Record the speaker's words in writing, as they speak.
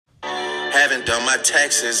Haven't done my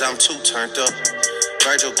taxes, I'm too turned up.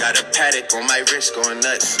 Virgil got a paddock on my wrist going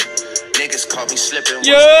nuts. Niggas caught me slipping.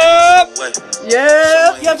 Yep.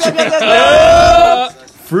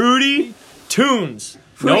 Fruity Tunes.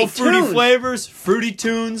 No fruity flavors, fruity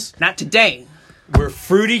tunes. Not today. We're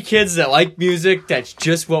fruity kids that like music. That's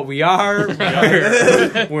just what we are.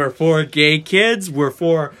 We're for gay kids. We're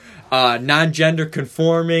for non-gender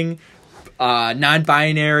conforming,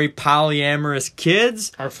 non-binary, polyamorous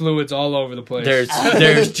kids. Our fluids all over the place.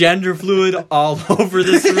 There's gender fluid all over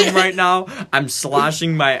this room right now. I'm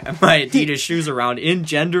sloshing my Adidas shoes around in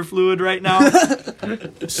gender fluid right now.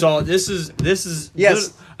 So this is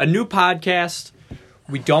yes. a new podcast.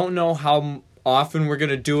 We don't know how often we're going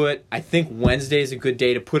to do it. I think Wednesday is a good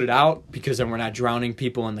day to put it out because then we're not drowning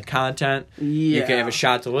people in the content. Yeah. You can have a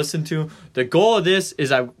shot to listen to. The goal of this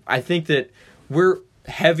is I think that we're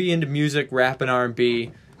heavy into music, rap and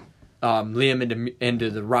R&B. Liam into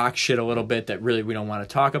the rock shit a little bit that really we don't want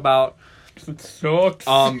to talk about. It sucks.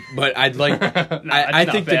 But I'd like I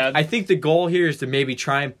think the goal here is to maybe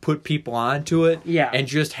try and put people onto it and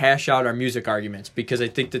just hash out our music arguments because I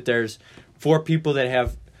think that there's 4 people that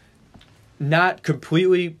have not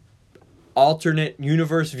completely alternate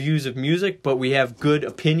universe views of music, but we have good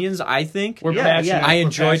opinions, I think. We're passionate. I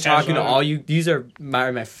enjoy talking to all you. These are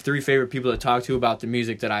my 3 favorite people to talk to about the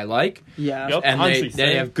music that I like. Yeah. Yep, and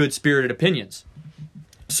they have good spirited opinions.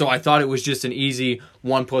 So I thought it was just an easy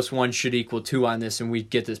 1 + 1 should equal 2 on this, and we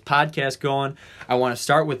get this podcast going. I want to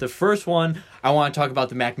start with the first one. I want to talk about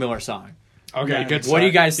the Mac Miller song. Okay, good. What do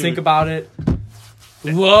you guys think about it?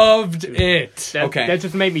 Loved it. Okay. That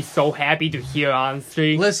just made me so happy to hear,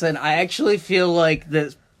 honestly. Listen, I actually feel like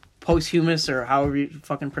this posthumous, or however you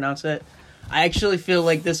fucking pronounce it, I actually feel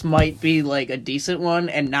like this might be like a decent one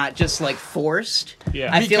and not just like forced. Yeah.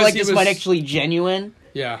 I feel Because like he this was- might actually genuine.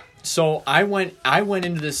 Yeah. So I went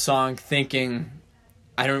into this song thinking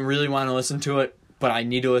I don't really want to listen to it, but I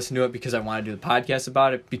need to listen to it because I want to do the podcast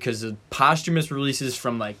about it because the posthumous releases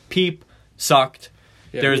from like Peep sucked.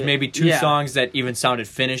 Yeah. There was maybe 2 Yeah. songs that even sounded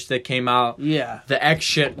finished that came out. Yeah. The X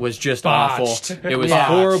shit was just Botched. awful. It was Yeah.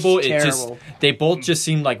 horrible. It Terrible. they both just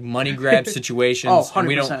seemed like money grab situations. Oh, and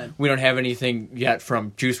 100%. we don't have anything yet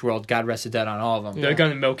from Juice WRLD. God rest his dead on all of them. They're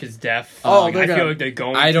gonna milk his death. Oh, Like, they're I gonna- feel like they're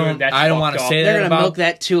going I to. don't- and that's I don't fucked wanna up. say They're that gonna about- milk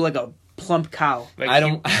that too like a plump cow. Like, I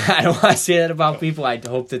don't want to say that about people. I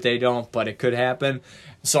hope that they don't, but it could happen.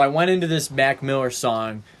 So I went into this Mac Miller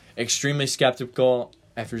song extremely skeptical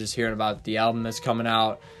after just hearing about the album that's coming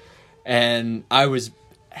out, and I was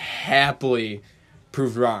happily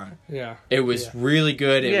proved wrong. Yeah. It was really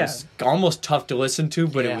good. It Yeah. was almost tough to listen to,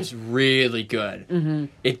 but it was really good. Mm-hmm.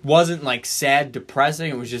 It wasn't like sad, depressing.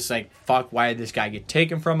 It was just like, fuck, why did this guy get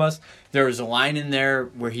taken from us? There was a line in there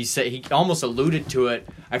where he said, he almost alluded to it.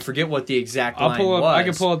 I forget what the exact line was. I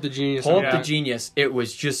can pull up the Genius. Pull up Yeah. the Genius. It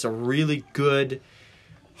was just a really good,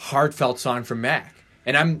 heartfelt song from Mac.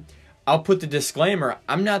 And I'll put the disclaimer,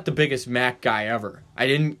 I'm not the biggest Mac guy ever. I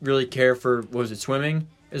didn't really care for, what was it, Swimming?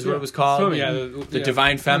 Is what it was called. Swimming. Yeah, The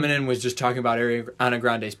Divine Feminine was just talking about Ariana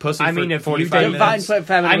Grande's pussy I mean, for if you 45 did- minutes. Divine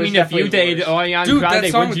Feminine I was mean, if you definitely dated worse. Ariana Dude, Grande,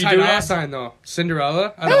 that song would with you Ty do Dolla that? Sign though.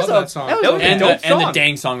 Cinderella. I That was love a- that song. that was That was okay. a and, dope the, and the song.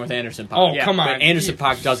 dang song with Anderson .Paak. Oh, Yeah, come on. But Anderson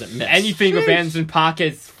 .Paak doesn't miss. Anything with Anderson .Paak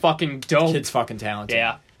is fucking dope. Kid's fucking talented.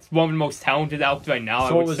 Yeah. It's one of the most talented out right now, So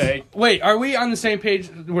I it would was- say. Wait, are we on the same page?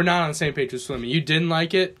 We're not on the same page with Swimming. You didn't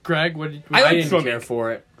like it, Greg? What did, I like didn't Swimming. care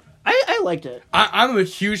for it. I liked it. I'm a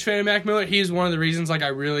huge fan of Mac Miller. He's one of the reasons like I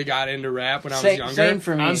really got into rap when I was Same, younger. same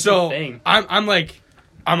for me. I'm So Same. I'm like,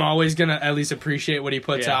 I'm always gonna at least appreciate what he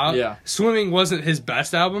puts Yeah. out. Yeah. Swimming wasn't his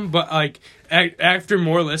best album, but like after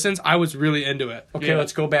more listens, I was really into it. Okay, Yeah.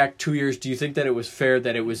 let's go back 2 years. Do you think that it was fair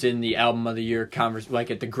that it was in the Album of the Year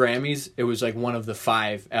like at the Grammys? It was like one of the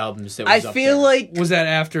 5 albums that I was up feel there. like Was that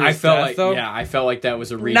after I his felt death, like though? I felt like that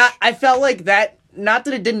was a reach. I felt like that. Not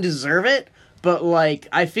that it didn't deserve it, but like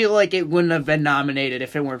I feel like it wouldn't have been nominated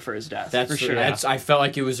if it weren't for his death. That's for sure. I felt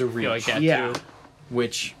like it was a I reach. feel like that Yeah. too.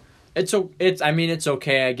 Which it's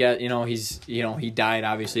okay. I get he died.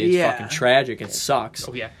 Obviously, it's Yeah. fucking tragic. It sucks.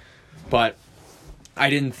 Oh, yeah. But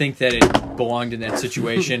I didn't think that it belonged in that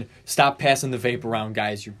situation. Stop passing the vape around,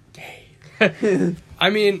 guys. You're gay. I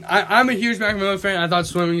mean, I'm a huge Mac Miller fan. I thought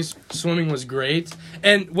Swimming was great.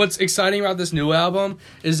 And what's exciting about this new album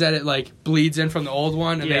is that it like bleeds in from the old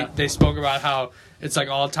one, and Yeah. they spoke about how it's like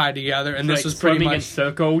all tied together. And this Like was pretty swimming in much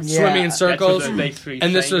circles. Yeah. swimming in That's circles. That's what they're basically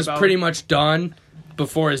And this saying was about pretty it. much done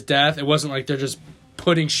before his death. It wasn't like they're just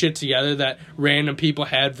putting shit together that random people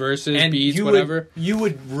had verses, beats, whatever. You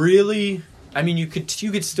would really. I mean, you could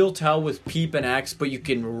still tell with Peep and X, but you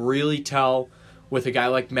can really tell with a guy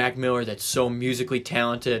like Mac Miller that's so musically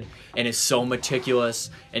talented and is so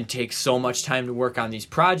meticulous and takes so much time to work on these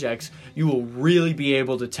projects, you will really be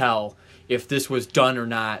able to tell if this was done or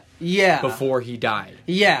not before he died.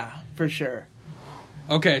 Yeah, for sure.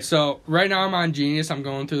 Okay, so right now I'm on Genius. I'm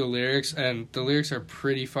going through the lyrics, and the lyrics are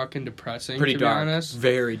pretty fucking depressing, Pretty to dark. be honest.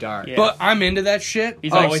 Very dark. Yeah. But I'm into that shit.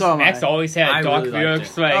 He's Max always had I dark really liked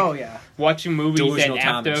lyrics, it. like watching movies Delusional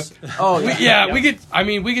and after. Thomas. Oh, yeah. We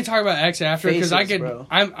could talk about X after, because Faces, bro.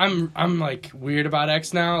 I'm like weird about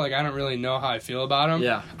X now. Like, I don't really know how I feel about him.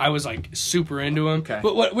 Yeah. I was like super into him. Okay.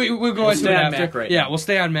 But we'll go into stay it on after. Mac right Yeah, now. we'll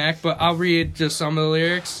stay on Mac, but I'll read just some of the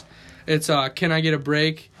lyrics. It's can I get a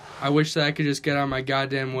break? I wish that I could just get on my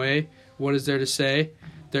goddamn way. What is there to say?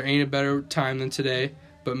 There ain't a better time than today,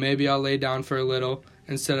 but maybe I'll lay down for a little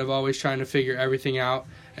instead of always trying to figure everything out,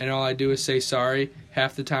 and all I do is say sorry.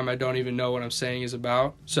 Half the time I don't even know what I'm saying is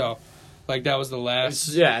about. So, like, that was the last.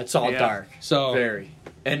 It's all dark. So Very.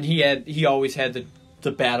 And he always had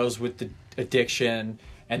the battles with the addiction,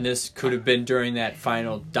 and this could have been during that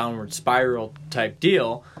final downward spiral type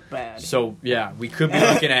deal. Bad. So yeah, we could be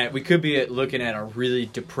looking at a really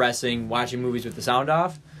depressing watching movies with the sound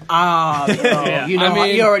off. You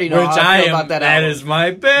already know how I feel about that That album. is my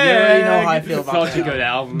You bag. already know how I feel about Such that a good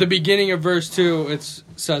album. the beginning of verse 2, it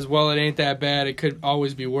says, well, it ain't that bad. It could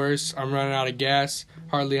always be worse. I'm running out of gas.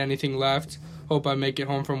 Hardly anything left. Hope I make it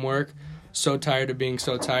home from work. So tired of being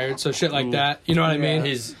so tired. So shit like that. You know what I mean?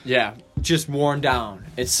 He's just worn down.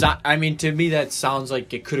 To me that sounds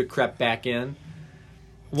like it could have crept back in.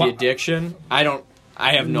 The addiction. I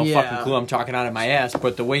have no fucking clue. I'm talking out of my ass.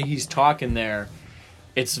 But the way he's talking there,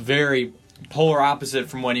 it's very polar opposite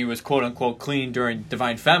from when he was quote unquote clean during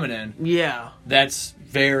Divine Feminine. Yeah. That's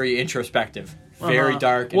very introspective. Very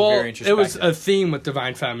dark and very introspective. It was a theme with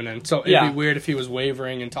Divine Feminine, so it'd be weird if he was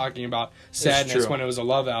wavering and talking about sadness when it was a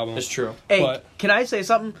love album. It's true. Hey, can I say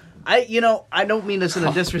something? I don't mean this in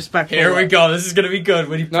a disrespectful way. Here we go. This is gonna be good.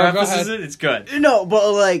 When he prefaces go it, it's good. No,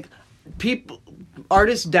 but like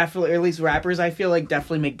artists definitely, or at least rappers, I feel like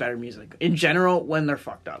definitely make better music in general when they're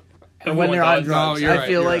fucked up. And when they're on drugs. No, I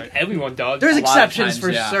feel like everyone does. there's A lot of exceptions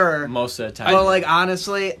times, for sure. Most of the time. But like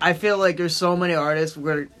honestly, I feel like there's so many artists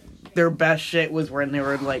where their best shit was when they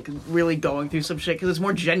were like really going through some shit because it's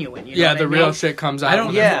more genuine. You know what the I mean? real shit comes out.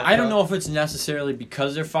 I don't know if it's necessarily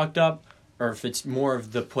because they're fucked up or if it's more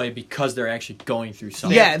of the play because they're actually going through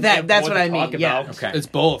something. Yeah, that's what I mean. Yeah. Okay. It's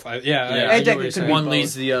both. I get what you're saying. One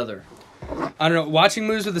leads the other. I don't know. Watching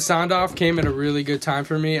movies with the sound off came at a really good time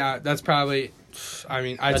for me. That's probably,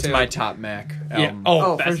 I'd say my top Mac album. Yeah.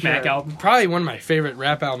 Oh, best for Mac sure. album. Probably one of my favorite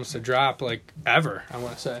rap albums to drop, like, ever, I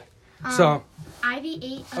want to say. So,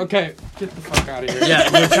 Ivy 8. okay, get the fuck out of here.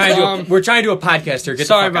 Yeah, we're trying to do a podcast here. Get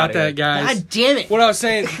Sorry the fuck about out that, of here. guys. God damn it! What I was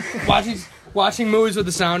saying, watching movies with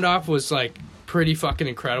the sound off was, like, pretty fucking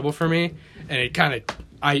incredible for me. And it kind of,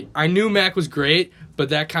 I knew Mac was great, but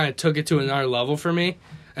that kind of took it to another level for me.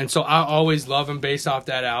 And so I always love him based off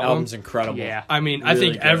that album. Album's incredible. Yeah. I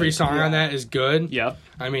think good. every song on that is good. Yep.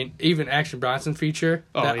 Even Action Bronson feature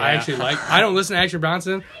that yeah. I actually like. I don't listen to Action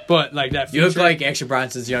Bronson, but like that feature. You look like Action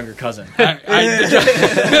Bronson's younger cousin. But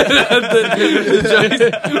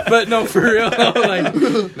no, for real.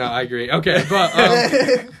 No, I agree. Okay, but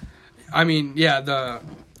the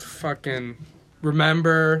fucking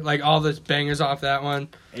Remember, like all the bangers off that one.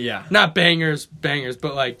 Yeah. Not bangers,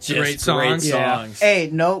 but like Just great songs. songs. Hey,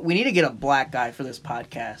 no, we need to get a black guy for this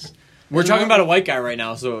podcast. We're talking about a white guy right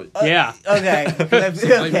now, so Yeah. Okay.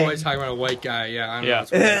 Like boys talking about a white guy. Yeah, I know. Yeah.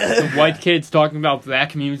 The white kids talking about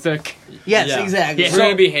black music. Yes, Yeah. exactly. We're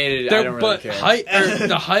gonna be hated. I don't really care.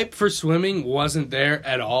 The hype for swimming wasn't there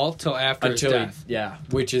at all till after his death.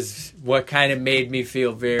 Which is what kind of made me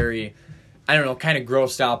feel very, I don't know, kind of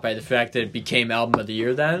grossed out by the fact that it became album of the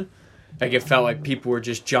year then. Like, it felt like people were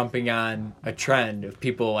just jumping on a trend of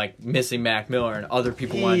people, like, missing Mac Miller, and other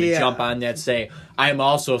people wanted to jump on that, say, I'm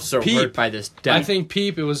also so hurt by this death. I think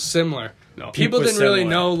Peep, it was similar. No, People was didn't really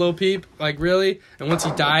similar. know Lil Peep, like, really. And once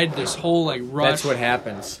he died, this whole, like, rush That's what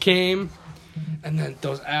happens. came. And then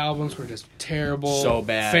those albums were just terrible. So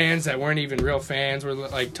bad. Fans that weren't even real fans were,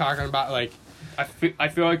 like, talking about, like... I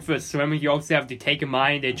feel like for swimming, you also have to take in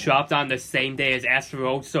mind it dropped on the same day as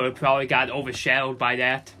Asteroid, so it probably got overshadowed by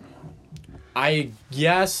that. I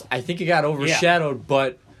think it got overshadowed,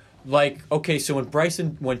 but, like, okay, so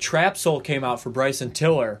when Trap Soul came out for Bryson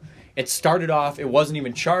Tiller, it started off, it wasn't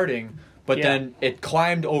even charting, but then it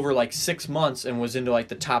climbed over, like, 6 months and was into, like,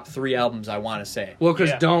 the top 3 albums, I want to say. Well,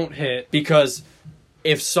 because Don't hit. Because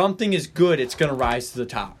if something is good, it's going to rise to the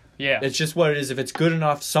top. Yeah. It's just what it is. If it's good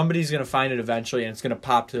enough, somebody's going to find it eventually, and it's going to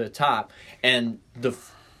pop to the top. And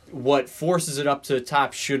what forces it up to the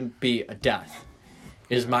top shouldn't be a death.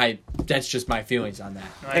 That's just my feelings on that.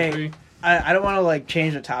 I agree. I don't want to like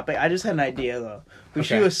change the topic. I just had an idea though. We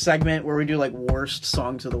should do a segment where we do like worst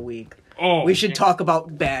songs of the week. Oh, we should talk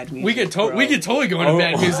about bad music. We could totally go into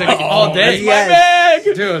bad music all day. Yes.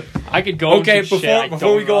 Dude. I could go. Okay,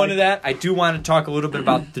 before we go into that, I do want to talk a little bit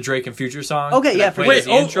about the Drake and Future song. Okay, yeah. Wait,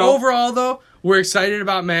 overall though, we're excited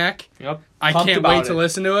about Mac. Yep. I can't wait to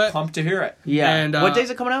listen to it. Pumped to hear it. Yeah. And what day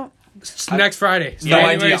is it coming out? Next Friday. No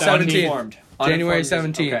January idea. 17th. January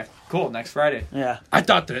 17th. Okay, cool. Next Friday. Yeah. I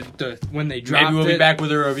thought that when they dropped Maybe we'll be back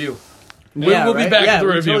with a review. We'll be back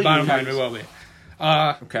with a review. Totally Bottom line, we will be.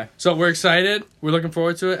 Okay. So we're excited. We're looking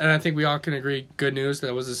forward to it, and I think we all can agree. Good news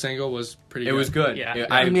that was a single was pretty. It was good. Yeah.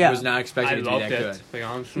 I was not expecting it to be that good. Like,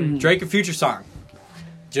 honestly. Drake and Future song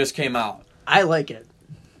just came out. I like it.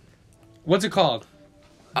 What's it called?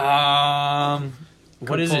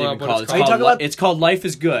 What is it even called? It's called Life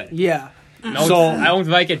is Good. Yeah. No, So I don't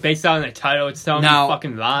like it based on the title. It's telling me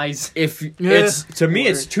fucking lies. If it's to me,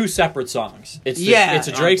 it's two separate songs. It's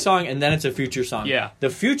a Drake song and then it's a Future song. Yeah. The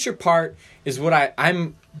Future part is what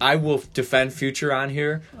I will defend Future on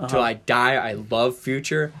here till I die. I love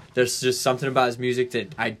Future. There's just something about his music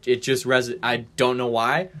that I don't know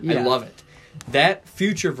why. I love it. That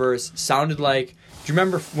Future verse sounded like. Do you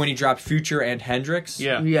remember when he dropped Future and Hendrix?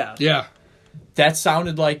 Yeah. Yeah. That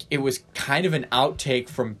sounded like it was kind of an outtake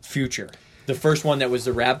from Future. The first one that was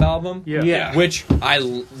the rap album. Yeah. Which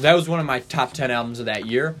that was one of my top 10 albums of that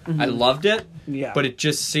year. I loved it. Yeah. But it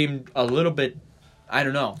just seemed a little bit, I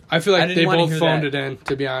don't know. I feel like they both phoned it in,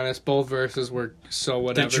 to be honest. Both verses were so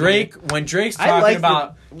whatever. When Drake's talking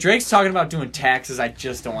about doing taxes, I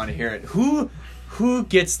just don't want to hear it. Who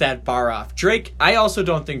gets that bar off? Drake, I also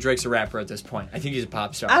don't think Drake's a rapper at this point. I think he's a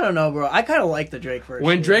pop star. I don't know, bro. I kind of like the Drake version.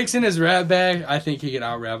 When Drake's in his rap bag, I think he can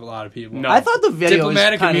out-rap a lot of people. No. I thought the video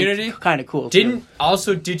Diplomatic was Community? kind of cool, too.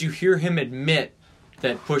 Did you hear him admit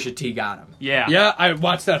that Pusha T got him? Yeah. Yeah, I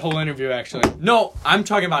watched that whole interview, actually. No, I'm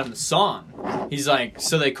talking about in the song. He's like,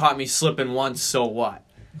 so they caught me slipping once, so what?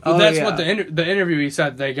 Well, that's what the interview he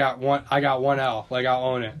said. I got one L. Like, I'll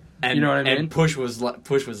own it. And, you know what I mean? And Push was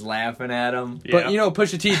laughing at him. Yeah. But,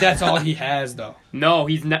 Pusha T, that's all he has, though. No,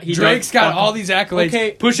 he's not. Drake's got all these accolades.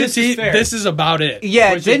 Okay, Pusha T, this is about it.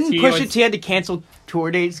 Yeah, Pusha Pusha T had to cancel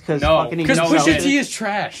tour dates because Pusha T is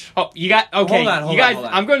trash. Oh, you got... Okay, hold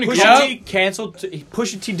on. I'm going to Pusha T canceled...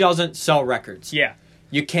 Pusha T doesn't sell records. Yeah.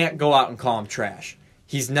 You can't go out and call him trash.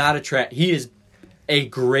 He's not a trash... He is a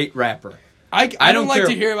great rapper. I don't like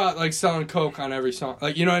to hear about like selling coke on every song.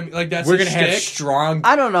 Like, you know what I mean? Like that's we're gonna have strong.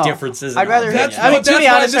 I don't know. Differences. I'd rather. To be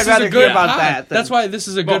honest, I'd rather hear about that. That's why this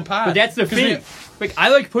is a good pod. But that's the thing. Like, I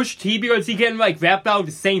like Pusha T because he can like rap about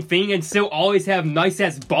the same thing and still always have nice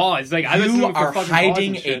ass bars. Like, you are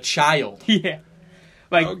hiding a child. Yeah.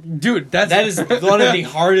 Like, dude, that is one of the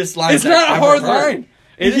hardest lines. It's not a hard line.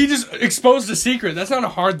 He just exposed a secret. That's not a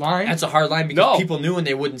hard line. That's a hard line because people knew and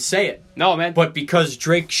they wouldn't say it. No, man. But because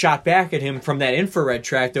Drake shot back at him from that infrared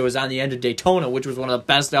track that was on the end of Daytona, which was one of the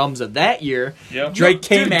best albums of that year, Drake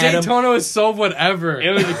came at him. Daytona was so whatever.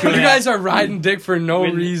 It was a good you guys are riding dick for no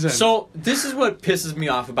reason. So this is what pisses me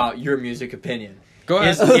off about your music opinion. Go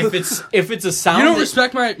ahead. If it's a sound, you don't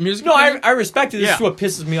respect my music. No, opinion? I respect it. This is what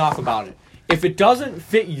pisses me off about it. If it doesn't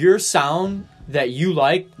fit your sound that you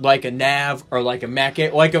like a Nav or like a Mac,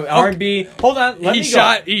 like an R&B. Hold on, let me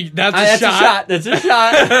go. That's a shot. That's a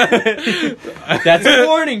shot. That's a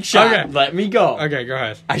warning shot. Okay. Let me go. Okay, go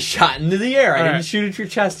ahead. I shot into the air. I didn't shoot at your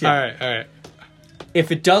chest yet. All right.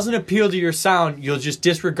 If it doesn't appeal to your sound, you'll just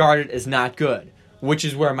disregard it as not good, which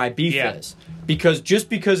is where my beef is. Because just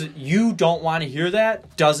because you don't want to hear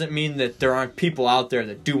that doesn't mean that there aren't people out there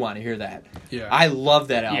that do want to hear that. Yeah. I love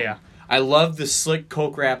that album. Yeah. I love the slick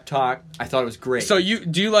coke rap talk. I thought it was great. So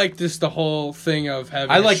do you like the whole thing of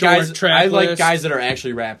having I like a short guys. track I list? like guys that are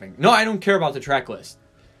actually rapping. No, I don't care about the track list.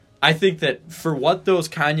 I think that for what those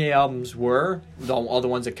Kanye albums were, all the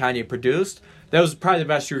ones that Kanye produced, that was probably the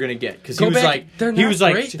best you were gonna get because he was like, they're not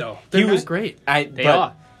great though. They're not great. They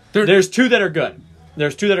are. There's two that are good.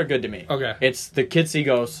 There's two that are good to me. Okay. It's the Kid See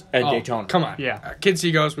Ghost and Daytona. Come on. Yeah. Kid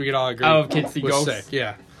See Ghost, we could all agree. I love Kid See Ghost. Sick.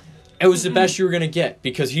 Yeah. It was the best you were going to get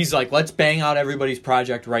because he's like, let's bang out everybody's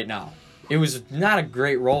project right now. It was not a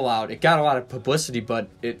great rollout. It got a lot of publicity, but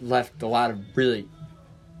it left a lot of really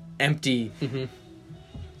empty. Mm-hmm.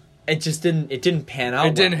 It just didn't pan out.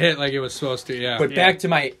 It didn't hit like it was supposed to, yeah. But back to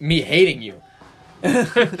me hating you.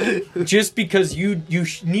 just because you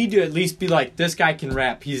need to at least be like, this guy can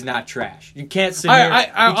rap, he's not trash. You can't sit here.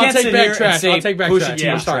 I'll take back trash. I'll take back trash.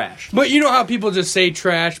 Yeah, trash. But you know how people just say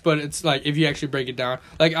trash, but it's like if you actually break it down,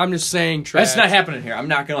 like I'm just saying trash. That's not happening here. I'm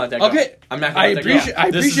not gonna let that go. Okay, I'm not gonna let that go. I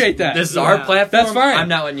appreciate that. This is our platform. That's fine. I'm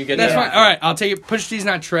not letting you get That's that. fine. All right, I'll take it. Pusha T's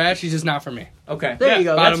not trash. He's just not for me. Okay. There you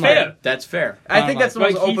go. That's fair. That's fair. I think that's the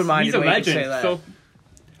most open-minded way legend, to say that. So.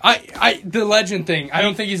 The legend thing. I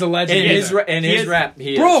don't think he's a legend. In his rap,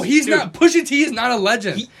 he is. Bro, he's not. Pusha T is not a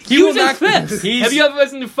legend. He was in Crips. Have you ever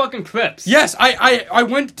listened to fucking Crips? Yes, I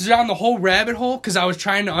went down the whole rabbit hole because I was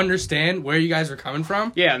trying to understand where you guys were coming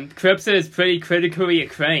from. Yeah, Crips is pretty critically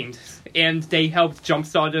acclaimed, and they helped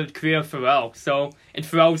jumpstart the career of Pharrell. And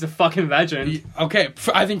Pharrell's a fucking legend. Okay,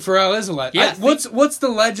 I think Pharrell is a legend. Yeah, what's the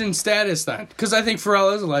legend status then? Because I think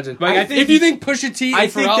Pharrell is a legend. Like, if you think Pusha T and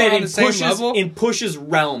Pharrell are on the same level, in Push's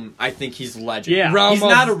realm, I think he's a legend. Yeah, he's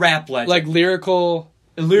not a rap legend. Like lyrical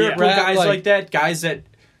guys like that, guys that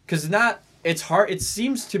because it's hard. It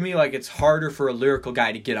seems to me like it's harder for a lyrical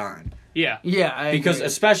guy to get on. Yeah, because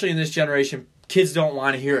especially in this generation, kids don't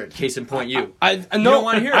want to hear it. Case in point, you don't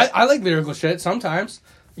want to hear it. I like lyrical shit sometimes.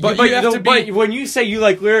 But when you say you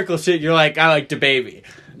like lyrical shit, you're like, I like DaBaby.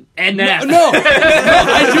 And that. No,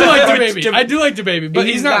 I do like DaBaby. I do like DaBaby, but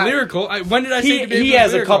he's not lyrical. When did I say DaBaby? He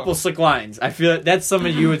has a couple slick lines. I feel that's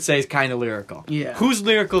somebody you would say is kind of lyrical. Yeah. Who's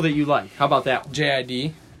lyrical that you like? How about that one?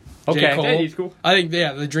 JID. Okay. J. Cole. He's cool. I think, the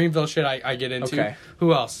Dreamville shit I get into. Okay.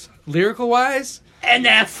 Who else? Lyrical wise?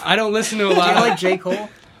 NF. I don't listen to a lot. Do you like J. Cole?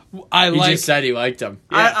 He just said he liked him.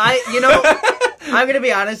 Yeah. I'm gonna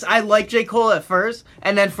be honest. I liked J. Cole at first,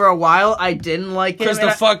 and then for a while I didn't like him.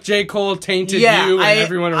 Because fuck J. Cole tainted you and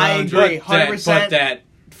everyone around you. I agree, 100%. But that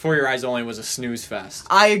For Your Eyes Only was a snooze fest.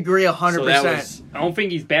 I agree 100%. I don't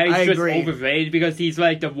think he's bad. He's just overrated because he's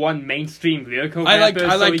like the one mainstream lyrical rapper.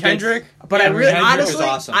 I like Kendrick. But I really, Kendrick honestly,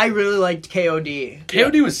 awesome. I really liked KOD.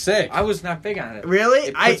 KOD was sick. I was not big on it. Really?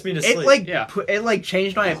 It puts me to sleep. It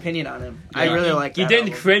changed my opinion on him. Yeah. I really like that. He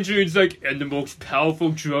didn't cringe. He's like, and the most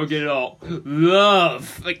powerful drug at all,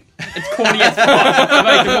 love. Like, it's corny as fuck.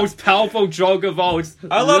 Like the most powerful drug of all. It's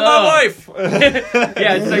I love my wife.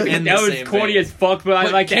 Yeah, it's like that was corny as fuck, but I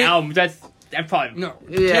like the album. That probably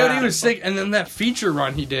KOD was sick, and then that feature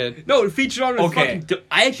run he did. No, the feature run was fucking.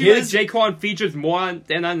 I actually like J. Cole on features more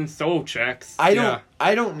than on solo tracks. I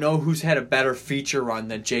don't know who's had a better feature run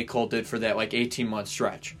than J. Cole did for that 18-month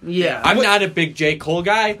stretch. Yeah, I'm not a big J. Cole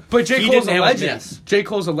guy, but J. Cole's a legend. J.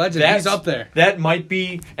 Cole's a legend. He's up there. That might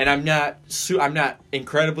be, and I'm not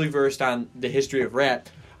incredibly versed on the history of rap.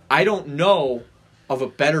 I don't know of a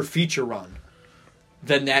better feature run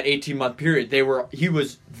than that 18-month period. He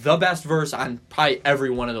was the best verse on probably every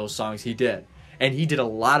one of those songs he did. And he did a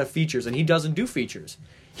lot of features, and he doesn't do features.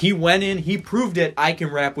 He went in, he proved it, I can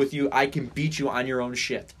rap with you, I can beat you on your own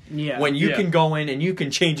shit. Yeah. When you can go in and you can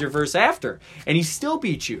change your verse after. And he still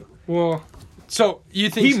beat you. Well, so you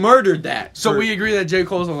think... He murdered that. So we agree that J.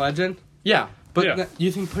 Cole's a legend? Yeah. But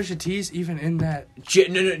you think Pusha T's even in that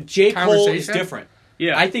J. Cole is different.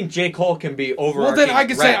 Yeah, I think J. Cole can be overarching. Well, then I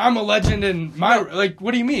could say I'm a legend in my... Like,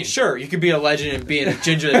 what do you mean? Sure, you could be a legend and being a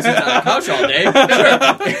ginger that sits on the couch all day.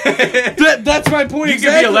 Sure. That's my point. You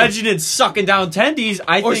could be a legend in sucking down tendies.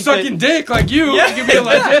 Or sucking dick like you. Yeah. You could be a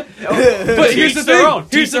legend. But here's the thing.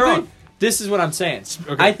 Here's the thing. This is what I'm saying.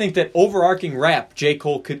 Okay. I think that overarching rap, J.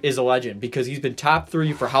 Cole is a legend because he's been top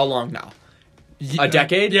 3 for how long now? A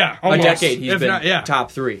decade? Yeah, almost. A decade he's been top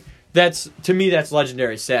 3. To me that's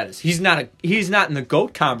legendary status. He's not in the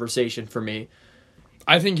GOAT conversation for me.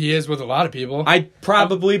 I think he is with a lot of people. I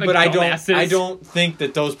don't think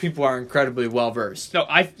that those people are incredibly well versed. No,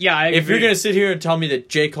 I agree. If you're gonna sit here and tell me that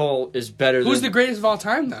J. Cole is better Who's the greatest of all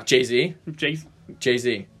time then? Jay-Z.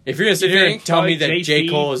 Jay-Z. If you're gonna sit here and tell me that J.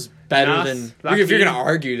 Cole is better than if you're gonna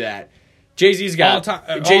argue that. Jay-Z's got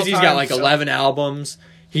like 11 albums.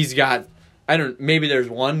 He's got maybe there's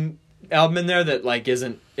one album in there that like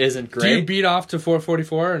isn't great. Do you beat off to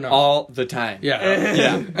 444 or no? All the time.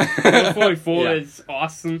 Yeah. 444 is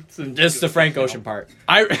awesome. Just the Frank Ocean part.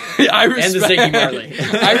 I respect and the Ziggy Marley.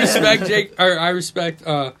 I respect Jake. Or I respect.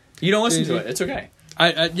 You don't listen to it. It's okay.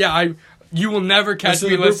 You will never catch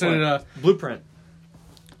me listening to Blueprint.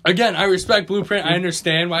 Again, I respect Blueprint. I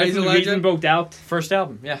understand why he's a legend. Reasonable Doubt. First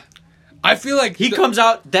album. Yeah. I feel like he comes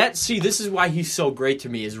out. This is why he's so great to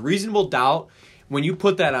me. Is Reasonable Doubt. When you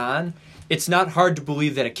put that on, it's not hard to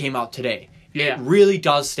believe that it came out today. Yeah. It really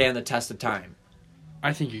does stand the test of time.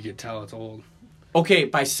 I think you could tell it's old. Okay,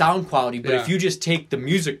 by sound quality, but if you just take the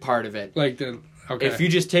music part of it, if you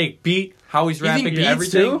just take beat, how he's rapping, and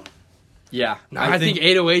everything. Too? Yeah, no, I think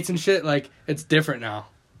 808s and shit. Like it's different now.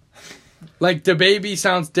 Like DaBaby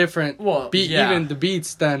sounds different. Well, even the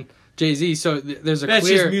beats than Jay-Z. So there's a That's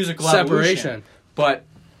clear just musical separation. Evolution. But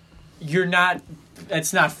you're not.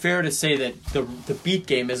 It's not fair to say that the beat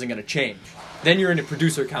game isn't going to change. Then you're into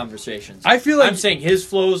producer conversations. I feel like I'm saying his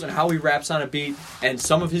flows and how he raps on a beat, and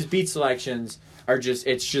some of his beat selections are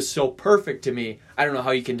it's just so perfect to me. I don't know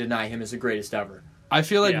how you can deny him as the greatest ever. I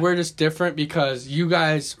feel like we're just different because you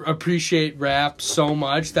guys appreciate rap so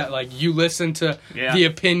much that like you listen to the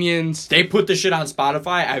opinions. They put the shit on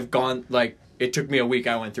Spotify. I've gone like it took me a week.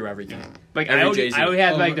 I went through everything. Like I only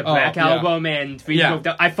had like the Black album and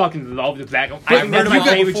I fucking love the Black album. I think that's my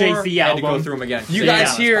favorite Jay-Z album. I had to go through them again. You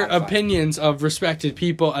guys hear opinions of respected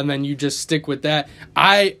people and then you just stick with that.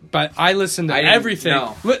 I listen to everything.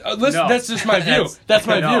 No. Listen, that's just my view. That's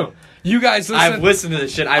my view. You guys listen. I've listened to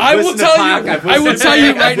this shit. I will tell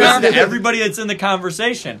you right now. To everybody that's in the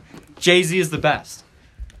conversation, Jay-Z is the best.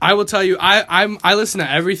 I will tell you, I listen to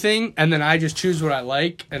everything, and then I just choose what I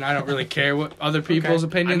like, and I don't really care what other people's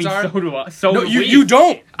opinions are. So do I. No, you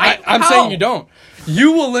don't. I'm saying you don't.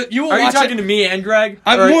 You will. Are you talking to me and Greg?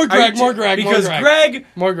 More Greg. Because Greg.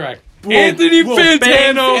 Anthony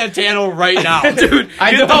Fantano right now, dude.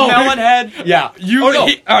 I know. The melon head. Yeah.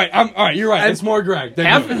 All right. You're right. It's more Greg.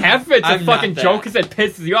 Half of it's a fucking joke because it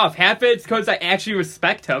pisses you off. Half of it's because I actually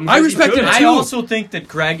respect him. I respect him too. I also think that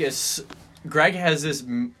Greg has this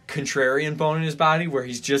contrarian bone in his body where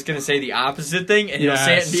he's just going to say the opposite thing, and he'll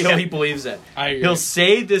say it until he believes it. He'll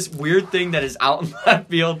say this weird thing that is out in left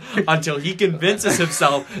field until he convinces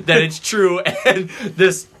himself that it's true, and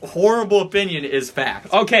this horrible opinion is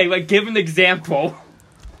fact. Okay, like give an example.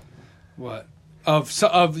 What?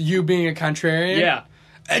 Of you being a contrarian? Yeah.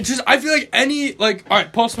 I feel like all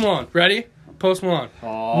right, Post Malone. Ready? Post Malone.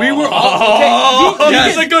 Oh. We were all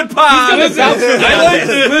He's a good pod.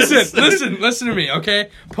 Listen to me,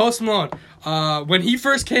 okay? Post Malone. When he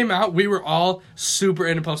first came out, we were all super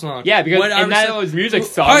into Post Malone. Yeah, because that was music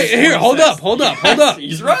songs. All right, here, hold up.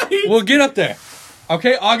 He's right. We'll get up there.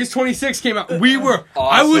 Okay, August 26th came out. We were.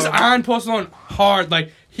 Awesome. I was on Post Malone hard.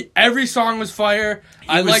 Like every song was fire.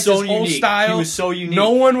 I liked his whole style. He was so unique.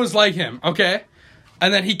 No one was like him. Okay,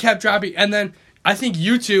 and then he kept dropping, and then. I think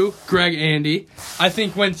you two, Greg, Andy. I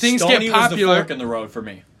think when things Stoney get popular, was the fork in the road for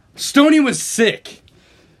me. Stoney was sick.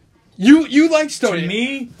 You like Stoney? To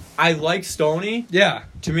me, I like Stoney. Yeah.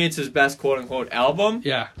 To me, it's his best quote unquote album.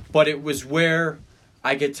 Yeah. But it was where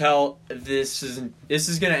I could tell this is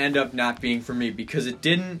going to end up not being for me because it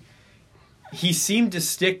didn't. He seemed to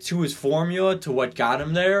stick to his formula to what got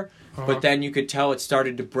him there. But then you could tell it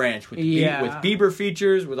started to branch with with Bieber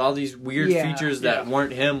features, with all these weird features that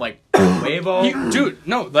weren't him, like Wavo. Dude,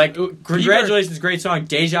 no, like congratulations, great song.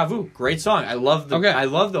 Deja Vu, great song. I love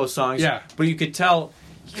those songs. Yeah, but you could tell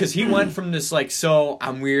because he went from this like, so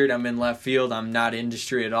I'm weird, I'm in left field, I'm not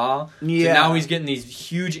industry at all. Yeah. So now he's getting these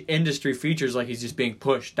huge industry features, like he's just being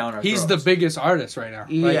pushed down our throats. He's the biggest artist right now.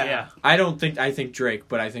 Yeah. I think Drake,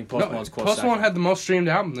 but I think Post Malone's close. Post Malone had the most streamed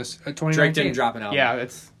album this 2019. Drake didn't drop an album. Yeah,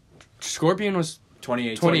 Scorpion was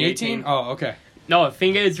 2018? Oh, okay. No, the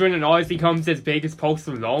thing is, when an artist becomes as big as Post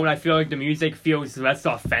Malone, I feel like the music feels less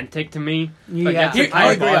authentic to me. Yeah,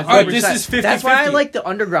 I agree. Right, this is 50-50. That's why I like the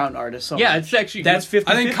underground artists so much. Yeah, it's actually... That's 50-50.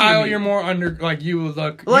 I think, Kyle, you're more you would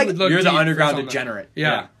look... You're the underground degenerate.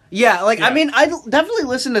 Yeah. Yeah, I mean, I definitely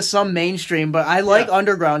listen to some mainstream, but I like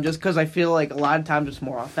underground just because I feel like a lot of times it's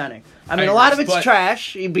more authentic. I mean, a lot of it's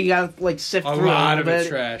trash. You gotta sift through a lot of it's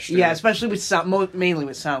trash. Dude. Yeah, especially with mainly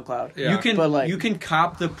with SoundCloud. Yeah. You can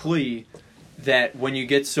cop the plea that when you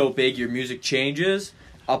get so big, your music changes.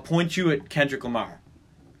 I'll point you at Kendrick Lamar.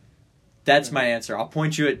 That's my answer. I'll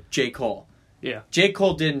point you at J. Cole. Yeah, J.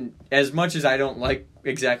 Cole didn't, as much as I don't like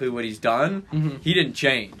exactly what he's done, he didn't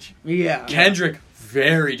change. Yeah, Kendrick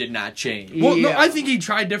very did not change. Well, no, I think he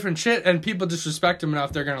tried different shit, and people disrespect him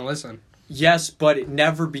enough they're gonna listen. Yes, but it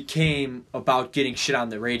never became about getting shit on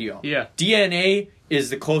the radio. Yeah, DNA is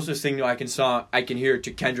the closest thing I can hear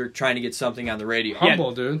to Kendrick trying to get something on the radio.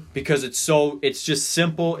 Humble, dude. Because it's just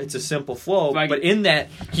simple. It's a simple flow. But in that,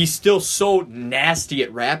 he's still so nasty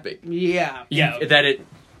at rapping. Yeah.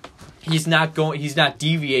 He's not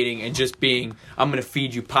deviating and just being, I'm going to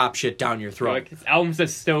feed you pop shit down your throat. Like, his albums are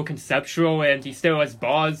still conceptual and he still has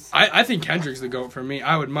bars. I think Kendrick's the GOAT for me.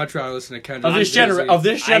 I would much rather listen to Kendrick. Of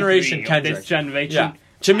this generation, Kendrick. This generation. Yeah.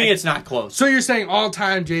 To me, it's not close. So you're saying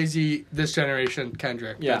all-time Jay-Z, this generation,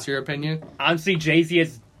 Kendrick. Yeah. That's your opinion? Honestly, Jay-Z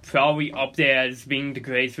is probably up there as being the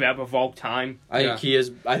greatest rapper of all time. I think he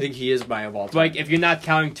is my of all time. Like, if you're not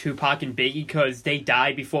counting Tupac and Biggie because they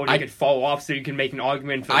died before they could fall off, so you can make an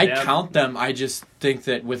argument for them. I count them. I just think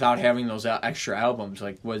that without having those extra albums,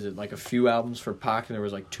 like, was it like a few albums for Pac and there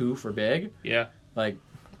was like 2 for Big? Yeah. Like,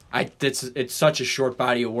 it's such a short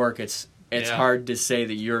body of work. It's hard to say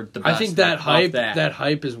that you're the best. I think that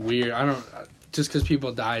hype is weird. I don't. Just because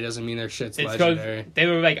people die doesn't mean their shit's legendary. They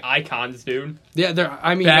were like icons, dude. Yeah,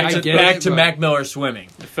 back to Mac Miller swimming.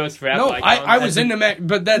 The first rap. No, icon. I was into Mac,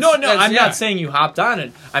 but that's I'm not saying you hopped on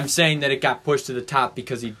it. I'm saying that it got pushed to the top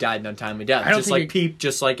because he died an untimely death. Just like Peep,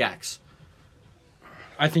 just like X.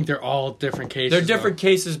 I think they're all different cases. They're different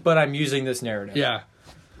cases, but I'm using this narrative. Yeah.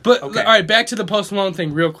 But, all right, back to the Post Malone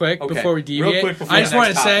thing real quick before we deviate. Real quick I just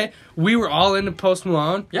want to say, we were all into Post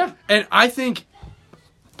Malone. Yeah. And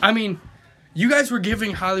you guys were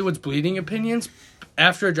giving Hollywood's Bleeding opinions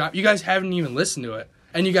after a drop. You guys haven't even listened to it.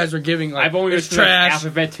 And you guys were giving, I've only listened to half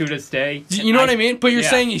of it to this day. You know what I mean? But you're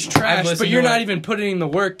saying he's trash, but you're not even putting in the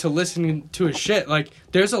work to listen to his shit. Like,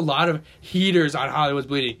 there's a lot of heaters on Hollywood's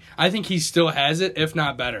Bleeding. I think he still has it, if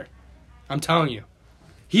not better. I'm telling you.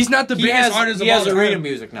 He's not the biggest artist of all time. He has arena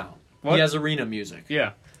music now. What? He has arena music.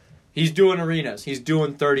 Yeah. He's doing arenas. He's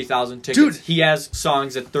doing 30,000 tickets. Dude. He has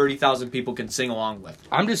songs that 30,000 people can sing along with.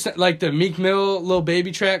 I'm just like the Meek Mill Lil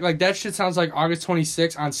Baby track. Like that shit sounds like August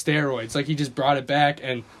 26 on steroids. Like he just brought it back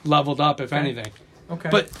and leveled up, if anything. Okay.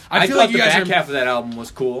 But I feel like the back half of that album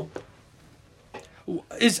was cool.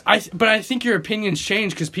 But I think your opinions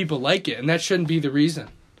change because people like it, and that shouldn't be the reason.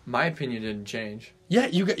 My opinion didn't change. Yeah,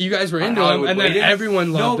 you guys were into him, and then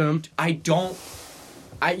everyone loved him. I don't.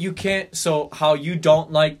 You can't. So how you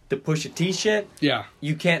don't like the Pusha T shit? Yeah.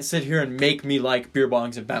 You can't sit here and make me like Beer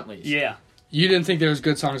Bongs and Bentleys. Yeah. You didn't think there was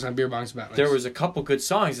good songs on Beer Bongs and Bentleys? There was a couple good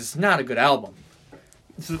songs. It's not a good album.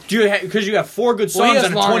 Because you have 4 good songs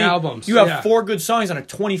on a 20 albums. You have 4 good songs on a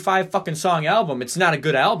 25 fucking song album. It's not a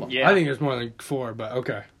good album. Yeah. I think there's more than 4, but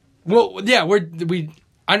okay. Well, yeah,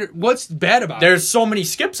 what's bad about it? There's so many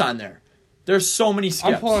skips on there. There's so many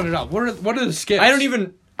skips. I'm pulling it up. What are the skips?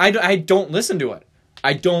 I don't listen to it.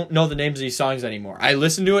 I don't know the names of these songs anymore. I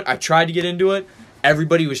listened to it. I tried to get into it.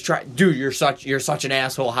 Everybody was trying. Dude, you're such an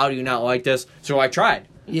asshole. How do you not like this? So I tried.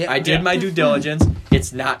 Yeah, I did my due diligence.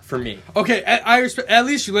 It's not for me. Okay, I respect. At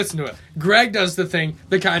least you listen to it. Greg does the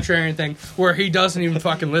contrarian thing, where he doesn't even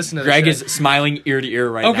fucking listen to. Greg is smiling ear to ear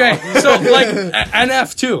right now. Okay, so like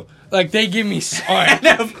NF too. Like they give me.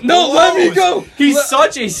 NF. No, let me go. He's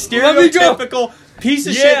such a stereotypical piece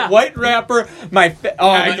of shit white rapper. My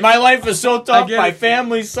life is so tough. My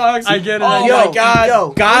family sucks. I get it. Oh my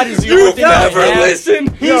god. God is the only thing I never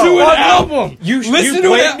listened to an album. You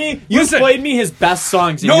played me his best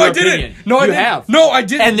songs. No, I didn't. No, I have. No, I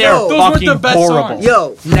didn't. And they're fucking the best horrible. Songs.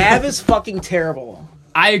 Yo, Nav is fucking terrible.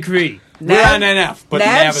 I agree. We're on NF, but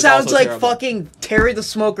Nav sounds like terrible. fucking Terry the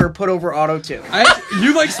Smoker put over auto-tune.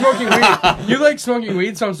 You like smoking weed. You like smoking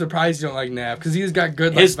weed, so I'm surprised you don't like Nav because he's got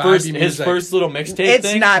good his first little mixtape it's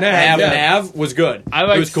thing. Not bad. Nav was good.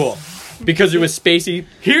 It was cool because it was spacey.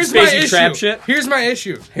 Here's my issue. Trap shit. Here's my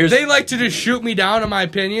issue. They like to just shoot me down on my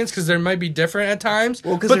opinions because they might be different at times.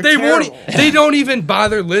 Well, but they won't. They don't even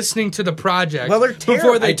bother listening to the project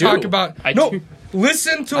before they talk about.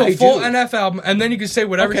 Listen to a full NF album, and then you can say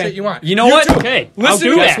whatever shit you want. You know what? Okay.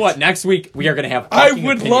 Guess what? Next week, we are going to have I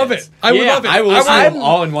would love it. I would love it. I will listen to them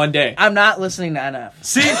all in one day. I'm not listening to NF.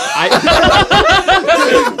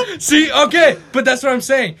 See? See? Okay. But that's what I'm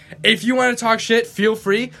saying. If you want to talk shit, feel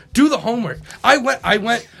free. Do the homework. I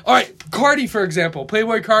went. All right. Cardi, for example.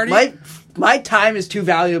 Playboy Cardi. My time is too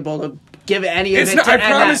valuable to give any of it to I NF.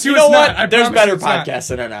 promise you know it's what? not. There's better podcasts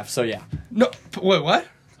than NF, so yeah. No. Wait, what?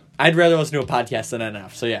 I'd rather listen to a podcast than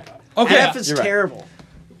NF, so yeah. Okay, NF is terrible.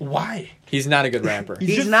 Why? He's not a good rapper.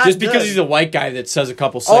 He's not just good. because he's a white guy that says a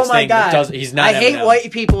couple slick things. God. He's not. I hate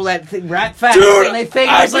white people that rap fast. Dude, and they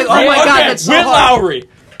think I was like, oh my god, that's so Will hard. Lowry,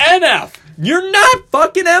 NF. You're not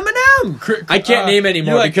fucking Eminem. I can't name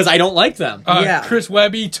anymore because I don't like them. Chris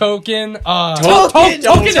Webby, Token. Token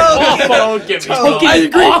is awful. Token I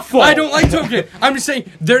agree. Awful. I don't like Token. I'm just saying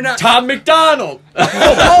they're not. Tom McDonald.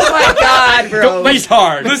 Oh my god, bro. He's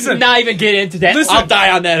hard. Listen, not even get into that. I'll die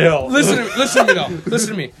on that hill. Listen to me though.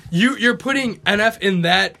 Listen to me. You're putting NF in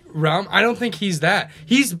that realm. I don't think he's that.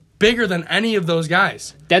 He's bigger than any of those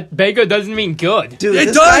guys. That bigger doesn't mean good. Dude, it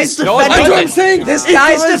this does. Guy's defending, That's what I'm saying. This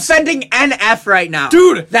guy's defending NF right now.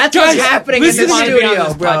 Dude, that's what's happening in the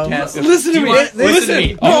studio, bro. Listen to me.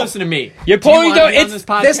 Listen to me. You're pulling this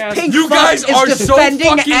podcast. This pink you guys fuck are is so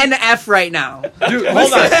defending fucking... NF right now. Dude,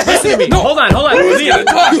 hold on. Listen to me. Hold on. Liam,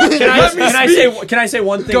 can I say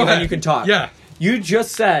one thing and then you can talk? Yeah. You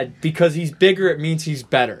just said because he's bigger, it means he's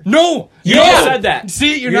better. No, you said that.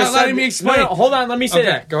 See, you're not letting me explain. No, hold on. Let me say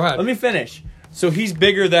that. Go ahead. Let me finish. So he's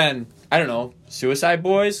bigger than, I don't know, Suicide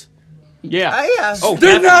Boys? Yeah. Yeah. Oh,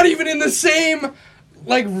 they're not even in the same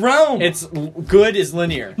realm. It's good is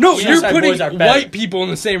linear. No, you're Suicide putting Boys are better. white people in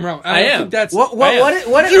the same realm. I am. Think that's What you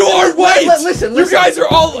are white. Listen. You guys are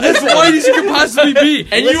all as white as you can possibly be,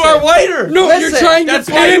 and you are whiter. No, you're trying to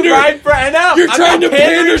pander. You're trying to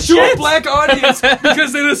pander to a black audience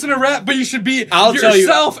because they listen to rap, but you should be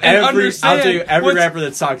yourself and understand. I'll tell you, every rapper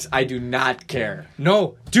that sucks, I do not care.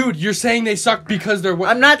 No, dude, you're saying they suck because they're white.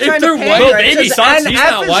 I'm not trying to pander. Lil Baby sucks. He's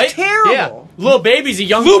not white. Terrible. Yeah. Lil Baby's a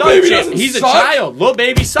young Lil thug. Baby doesn't He's suck. a child. Lil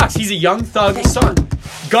Baby sucks. He's a young thug son.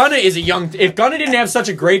 Gunna is a young. If Gunna didn't have such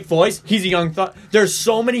a great voice, he's a young thug. There's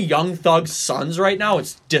so many young thug sons right now.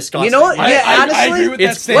 It's disgusting. You know what? Yeah, honestly, I agree with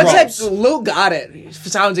that statement. What's that? Lil Got It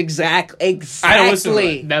sounds exactly. I don't listen to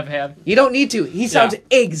it. Never have. You don't need to. He sounds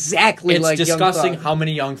exactly it's like disgusting Young Thug. how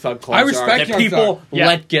many young thug clubs I respect that Young people Thug.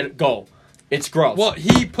 let get go. It's gross. Well,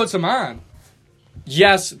 he puts them on.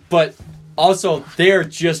 Yes, but also they're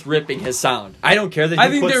just ripping his sound. I don't care that he I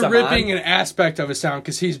think puts they're them ripping on. an aspect of his sound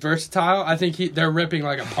because he's versatile. I think they're ripping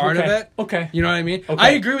like a part of it. Okay. You know what I mean? Okay. I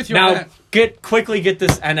agree with you now, on that. quickly get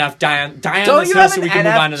this NF die on Don't this you hill have so an we can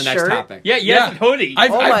move NF on to the next shirt? topic. Yeah, hoodie.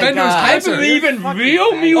 I've my been to his God. I concert. believe in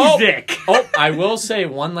real music. I will say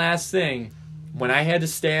one last thing. When I had to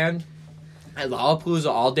stand at Lollapalooza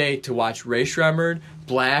all day to watch Ray Shremmerd,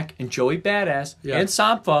 Black, and Joey Badass, and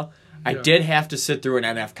Sampha, I did have to sit through an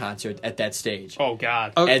NF concert at that stage. Oh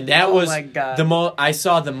God! And that was my God. the most. I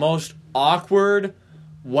saw the most awkward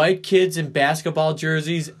white kids in basketball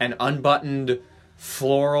jerseys and unbuttoned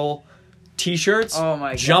floral T-shirts. Oh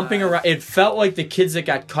my God! Jumping around. It felt like the kids that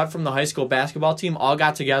got cut from the high school basketball team all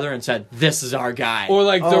got together and said, "This is our guy." Or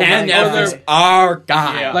like the NF is our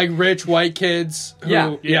guy. Yeah. like rich white kids. Who,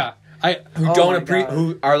 Yeah. Who Oh don't my appreciate, God.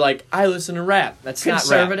 who are like, I listen to rap. That's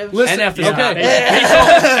Conservative. not rap. NF is not. Okay.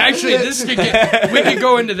 So, actually, this could we could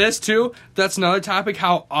go into this too. That's another topic.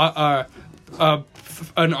 How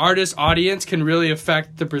an artist's audience can really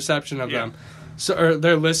affect the perception of them. So, or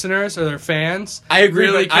their listeners or their fans. I agree.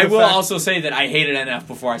 Really But I will affect- also say that I hated NF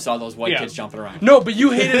before I saw those white kids jumping around. No, but you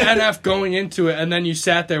hated NF going into it, and then you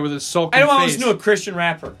sat there with a sulky I don't want to face. listen to a Christian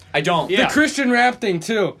rapper. I don't. The Christian rap thing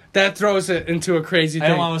too. That throws it into a crazy thing. I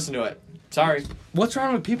don't want to listen to it. Sorry. What's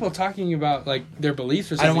wrong with people talking about like their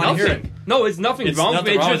beliefs or I don't something? want to hear it. No, it's nothing It's wrong nothing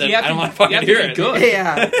with it. wrong It's with just it. I don't want to fucking you have hear be it. good.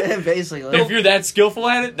 Yeah, basically. If you're that skillful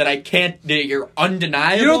at it, that I can't, that you're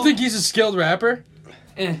undeniable. You don't think he's a skilled rapper?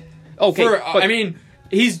 Okay, I mean,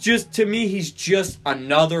 he's just, to me, he's just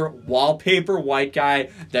another wallpaper white guy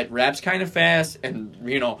that raps kind of fast and,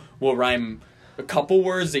 will rhyme a couple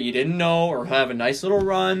words that you didn't know or have a nice little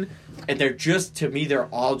run. And they're just, to me, they're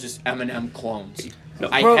all just Eminem clones.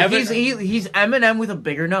 Bro, he's Eminem with a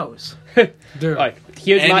bigger nose. Dude.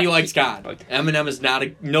 He likes God. Eminem is not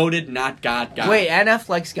a noted, not God guy. Wait, NF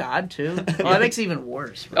likes God too? Well, that makes it even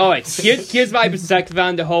worse. Bro. All right, here's my perspective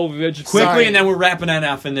on the whole religious. Quickly, Sorry. and then we're wrapping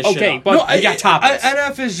NF in this shit Okay, up. but we got topics.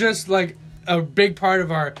 NF is just like a big part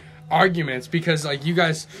of our arguments because like you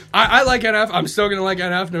guys, I like NF. I'm still gonna like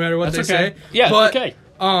NF no matter what That's they okay. say. Yeah, but, okay.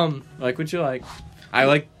 Like what you like. I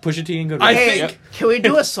like Pusha T and Good I Rap. think- Can we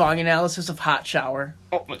do a song analysis of Hot Shower?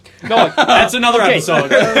 Oh, no, That's another episode.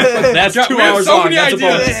 That's 2 we have hours so long. many That's a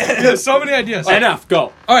ideas. bonus. We have so many ideas. NF,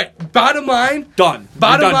 go. All right, bottom line. Done.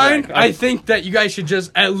 Bottom We're done, line, Jack. I think that you guys should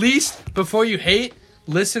just at least before you hate,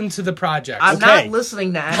 listen to the project. I'm Okay. not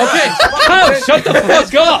listening to NF. Okay, Kyle, shut the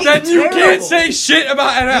fuck up. then you terrible. can't say shit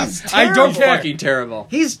about NF. I don't terrible. care. Fucking terrible.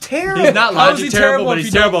 He's terrible. He's not How is Logic he terrible, terrible but if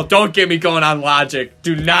he's you don't- terrible. Don't get me going on Logic.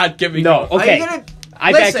 Do not get me No, going. okay. Are you gonna...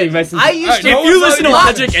 I've actually listened. I used to... If you listen to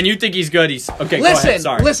Logic- Logic and you think he's good, he's... Okay, go ahead.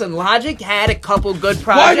 Sorry. Listen, Logic had a couple good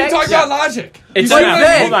Why are you projects. talking about Logic? It's you see NF. what I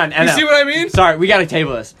mean? Hold on, You NF. see what I mean? Sorry, we gotta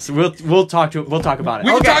table this. So we'll talk about it.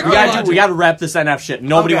 We can talk about Logic. We gotta wrap this NF shit.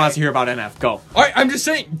 Nobody Okay. wants to hear about NF. Go. All right, I'm just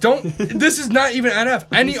saying, don't. This is not even NF.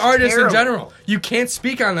 Any artist terrible. in general, you can't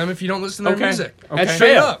speak on them if you don't listen to their music. Okay.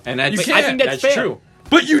 Straight up. And that's, You I can't. think that's fair. true.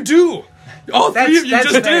 But you do. All three of you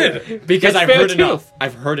That's just fair. did. Because That's I've fair heard too. enough.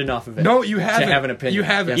 I've heard enough of it. No, you haven't. have an opinion. You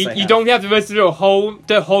haven't. Yes, I You have. don't have to listen to the whole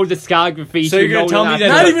discography. So you're gonna tell me that-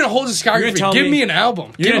 Not Look, even a whole you're discography. gonna tell Give me- me an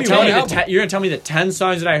album. You're Give gonna me tell one me album. you're gonna tell me the 10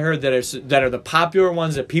 songs that I heard that are the popular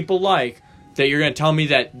ones that people like. That you're gonna tell me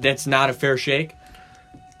that's not a fair shake.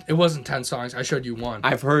 It wasn't 10 songs. I showed you one.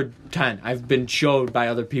 I've heard 10. I've been showed by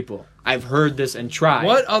other people. I've heard this and tried.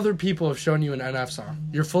 What other people have shown you an NF song?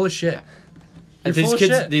 You're full of shit. You're full of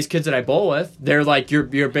shit. These kids that I bowl with, they're like, you're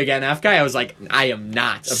a big NF guy. I was like, I am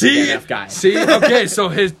not a See? big NF guy. See? Okay, so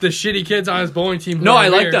the shitty kids on his bowling team. who No, are I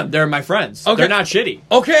like here- them. They're my friends. Okay. They're not shitty.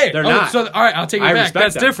 Okay. They're not. So, all right, I'll take it I back. respect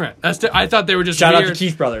That's them. different. I thought they were just Shout weird. out to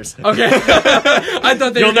Keith Brothers. Okay. I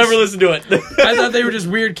thought they You'll were never just, listen to it. I thought they were just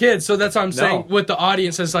weird kids. So that's what I'm saying No. with the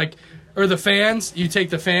audience. It's like, or the fans. You take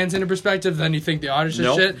the fans into perspective, then you think the artist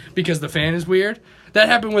is shit because the fan is weird. That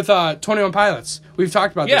happened with 21 Pilots. We've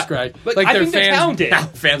talked about this, Greg. But like I think they're talented.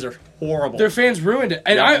 Fans are horrible. Their fans ruined it.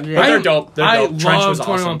 And but they're dope. They're dope. Trench love was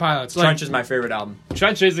 21 awesome. Pilots. Trench is my favorite album.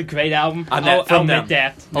 Trench is a great album. I'll admit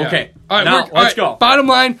that. Okay. All right, now, let's go. Bottom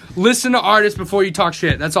line, listen to artists before you talk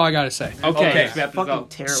shit. That's all I got to say. Okay. Fucking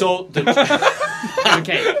terrible. So,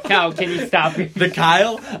 okay, Kyle, can you stop me? The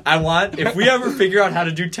Kyle, I want, if we ever figure out how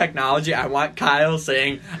to do technology, I want Kyle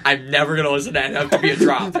saying, I'm never going to listen to that. It has to be a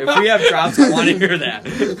drop. If we have drops, I want to hear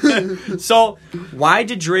that. So, why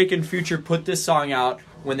did Drake and Future put this song out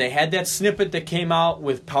when they had that snippet that came out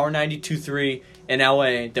with Power 92.3 in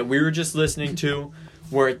LA that we were just listening to,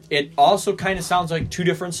 where it also kind of sounds like two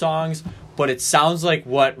different songs, but it sounds like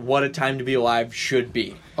what a Time to Be Alive should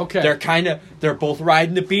be. Okay. They're both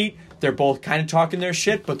riding the beat, they're both kind of talking their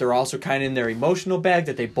shit, but they're also kind of in their emotional bag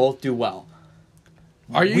that they both do well.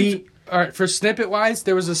 All right, for snippet wise,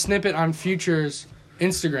 there was a snippet on Future's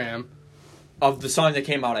Instagram of the song that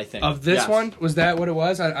came out, I think. Of this one? Was that what it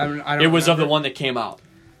was? I don't It was remember. of the one that came out.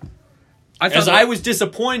 I was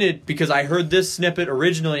disappointed because I heard this snippet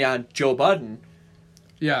originally on Joe Budden.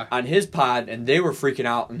 Yeah. On his pod, and they were freaking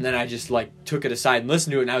out, and then I just took it aside and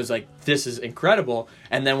listened to it, and I was like, this is incredible.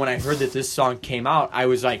 And then when I heard that this song came out, I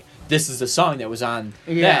was like, this is the song that was on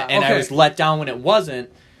that. And I was let down when it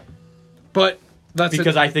wasn't. But I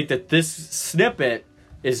think that this snippet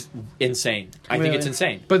is insane. I think it's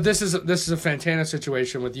insane. But this is a Fantana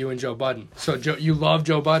situation with you and Joe Budden. So you love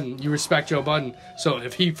Joe Budden, you respect Joe Budden. So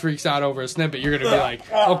if he freaks out over a snippet, you're gonna be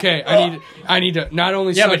like, okay, I need to not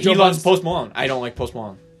only. Yeah, but Joe he loves Post Malone. I don't like Post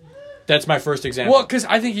Malone. That's my first example. Well, because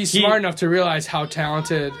I think he's smart enough to realize how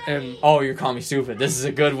talented and. Oh, you're calling me stupid. This is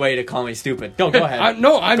a good way to call me stupid. Go ahead.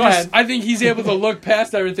 I think he's able to look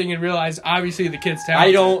past everything and realize obviously the kid's talented.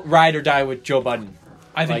 I don't ride or die with Joe Budden.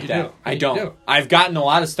 I think like you that. do. I don't. I've gotten a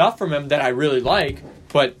lot of stuff from him that I really like,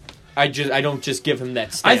 but I don't just give him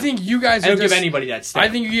that stamp. I think you guys. I don't give anybody that stamp. I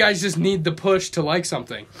think you guys just need the push to like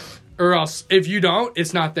something, or else if you don't,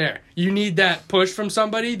 it's not there. You need that push from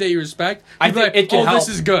somebody that you respect. I think it can help. This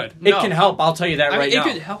is good. It can help. I'll tell you that right now.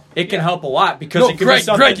 It can help. It can help a lot because it can be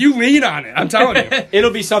something. Greg, you lean on it. I'm telling you,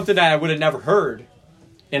 it'll be something that I would have never heard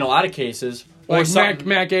in a lot of cases. Like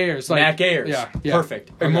Mac Ayers. Mac Ayers. Yeah.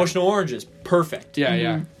 Perfect. Okay. Emotional Oranges. Perfect.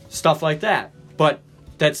 Yeah. Stuff like that. But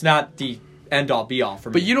that's not the end-all, be-all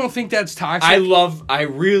for me. But you don't think that's toxic? I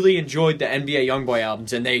really enjoyed the NBA Youngboy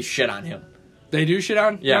albums, and they shit on him. They do shit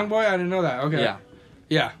on Youngboy? I didn't know that. Okay.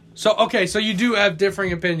 Yeah. So you do have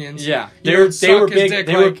differing opinions. Yeah. They were big.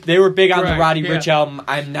 They were big on the Roddy Ricch album.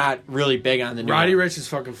 I'm not really big on the new Roddy album. Ricch is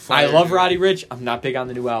fucking fire. I love Roddy Ricch. I'm not big on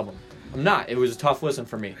the new album. I'm not. It was a tough listen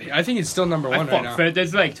for me. I think it's still number one right now.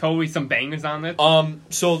 There's totally some bangers on it.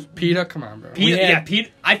 So PETA, come on, bro. PETA.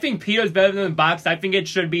 I think PETA's better than the Box. I think it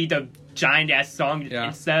should be the giant ass song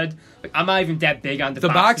instead. I'm not even that big on the Box.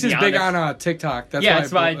 The Box is big on TikTok.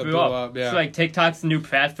 That's why I blew up. Yeah. So TikTok's the new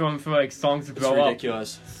platform for songs to blow up. It's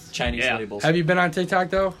ridiculous. Chinese labels. Have you been on TikTok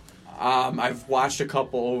though? I've watched a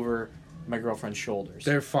couple over my girlfriend's shoulders.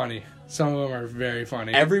 They're funny. Some of them are very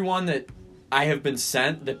funny. Everyone that I have been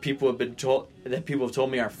sent that people have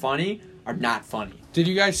told me are funny are not funny. Did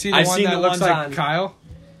you guys see the one that looks like Kyle?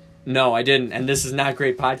 No, I didn't, and this is not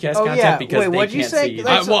great podcast content because they can't see you.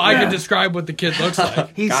 I can describe what the kid looks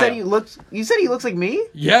like. You said he looks like me?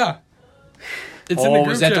 Yeah. It's in the group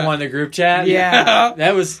was that chat. the one in the group chat? Yeah.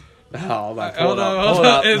 That was... hold on. Hold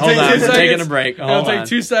on. I'm taking a break. It'll take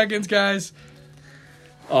 2 seconds, guys.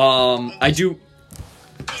 I do...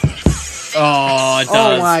 Oh, it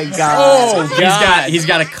does. Oh my god. Oh god. He's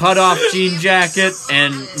got a cut off jean jacket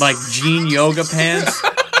and jean yoga pants.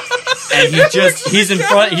 And he's in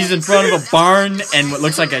front of a barn and what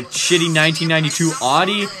looks like a shitty 1992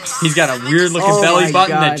 Audi. He's got a weird looking belly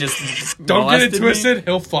button that just don't get it twisted. Me.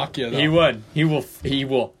 He'll fuck you. Though. He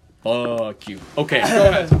will fuck you.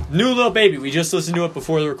 Okay. New Lil Baby. We just listened to it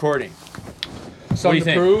before the recording. Something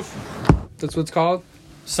to prove. That's what it's called.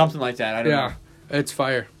 Something like that. I don't know. It's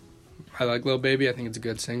fire. I like Lil Baby. I think it's a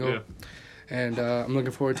good single. Yeah. And I'm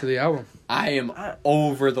looking forward to the album. I am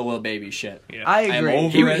over the Lil Baby shit. Yeah. I agree. I'm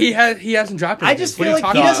over it. He hasn't dropped anything. I just feel like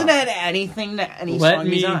he doesn't add anything to any song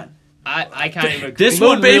he's on. I kind of agree. This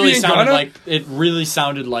one really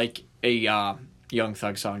sounded like a Young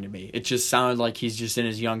Thug song to me. It just sounded like he's just in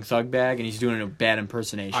his Young Thug bag and he's doing a bad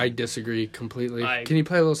impersonation. I disagree completely. Can you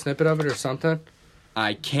play a little snippet of it or something?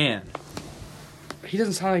 I can. He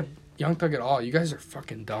doesn't sound like Young Thug at all. You guys are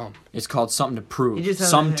fucking dumb. It's called Something to Prove.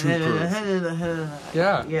 Some to Prove.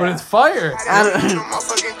 Yeah, but it's fire.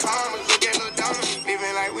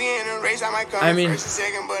 I mean,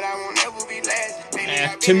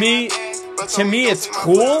 To me, it's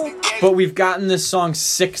cool, but we've gotten this song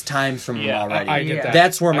 6 times from him already. I get that.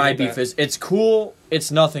 That's where my beef is. It's cool.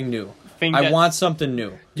 It's nothing new. I want something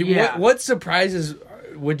new. What surprises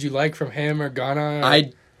would you like from him or Gunna?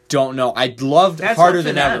 I don't know. I loved Harder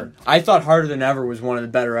Than Ever. I thought Harder Than Ever was one of the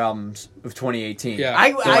better albums of 2018. Yeah. I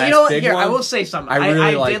you know what? Here, I will say something.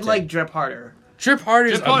 I did like Drip Harder. Drip Harder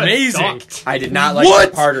is amazing. I did not like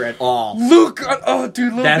Drip Harder at all. Lil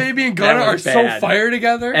Baby and Gunna are so fire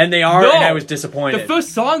together. And they are, and I was disappointed. The first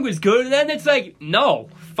song was good, and then it's like, no.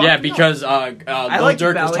 Because Lil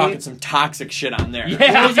Durk was talking some toxic shit on there.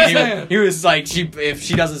 Yeah. He was like, if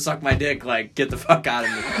she doesn't suck my dick, like, get the fuck out of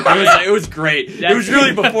me. It was great. It was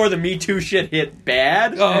really before the Me Too shit hit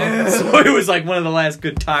bad. So it was like one of the last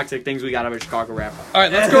good toxic things we got out of a Chicago rapper. All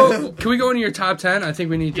right, let's go. Can we go into your top 10? I think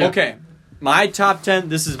we need to. Okay. My top 10,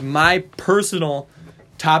 this is my personal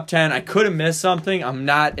top 10. I could have missed something. I'm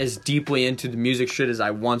not as deeply into the music shit as I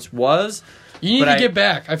once was. You need to get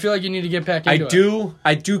back. I feel like you need to get back into it.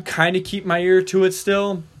 I do kind of keep my ear to it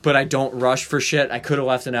still, but I don't rush for shit. I could have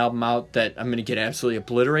left an album out that I'm going to get absolutely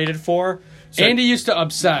obliterated for. So Andy used to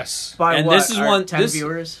obsess. By what? This is one 10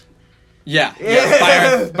 viewers? Yeah.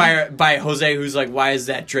 By Jose, who's like, why is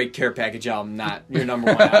that Drake Care Package album not your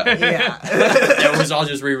number 1 album? That was all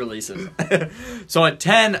just re-releases. So at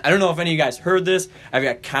 10, I don't know if any of you guys heard this. I've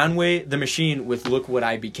got Conway the Machine with Look What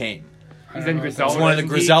I Became. He's in Griselda. He's one of the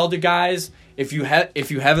Griselda guys. If you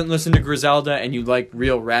haven't listened to Griselda and you like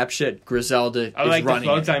real rap shit, Griselda is running. I like the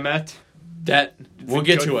folks I met. We'll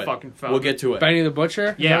get to it. We'll get to it. Benny the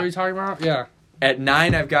Butcher? Yeah. Is that what you're talking about? Yeah. At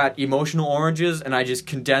 9, I've got Emotional Oranges, and I just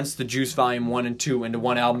condensed the Juice Volume 1 and 2 into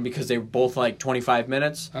one album because they were both like 25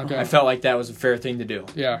 minutes. Okay. I felt like that was a fair thing to do.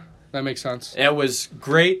 Yeah, that makes sense. It was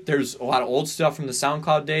great. There's a lot of old stuff from the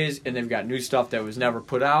SoundCloud days, and they've got new stuff that was never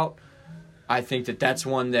put out. I think that's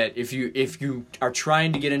one that if you are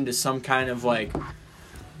trying to get into some kind of like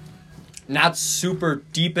not super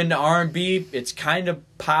deep into R&B, it's kind of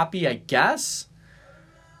poppy, I guess.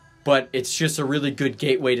 But it's just a really good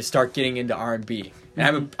gateway to start getting into R&B.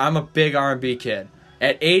 And I'm a big R&B kid.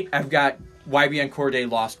 At 8, I've got YBN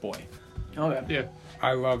Cordae Lost Boy. Oh yeah.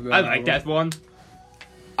 I love that. I like that one.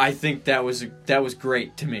 I think that was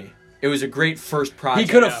great to me. It was a great first project.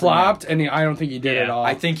 He could have flopped, and I don't think he did at all.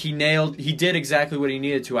 I think he did exactly what he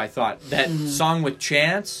needed to, I thought. That song with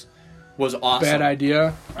Chance was awesome. Bad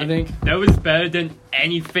idea, I think. That was better than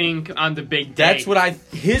anything on the big day. That's what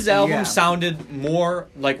his album sounded more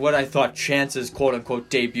like what I thought Chance's quote-unquote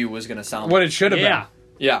debut was going to sound like. What it should have been.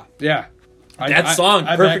 Yeah. That song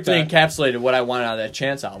I perfectly encapsulated what I wanted out of that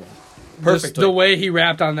Chance album. Perfectly. The way he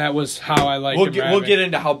rapped on that was how I liked him rapping. We'll get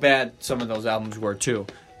into how bad some of those albums were, too.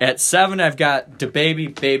 At 7, I've got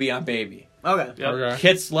DaBaby, Baby on Baby. Okay. Okay.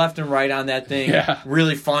 Hits left and right on that thing. Yeah.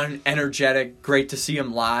 Really fun, energetic, great to see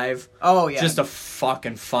him live. Oh, yeah. Just a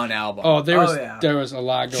fucking fun album. Oh, there was a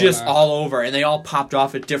lot going on. Just all over. And they all popped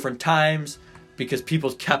off at different times because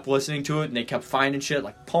people kept listening to it and they kept finding shit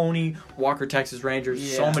like Pony, Walker, Texas Rangers.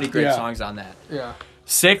 Yeah. So many great songs on that. Yeah.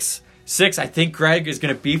 6, I think Greg is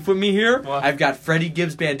going to beef with me here. What? I've got Freddie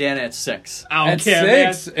Gibbs Bandana at 6. I don't at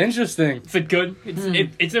care, 6? Man. Interesting. It's a good.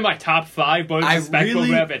 It's in my top 5, but it's respectable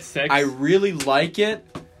to have at 6. I really like it.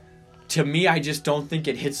 To me, I just don't think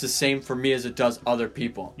it hits the same for me as it does other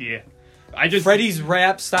people. Yeah. Freddie's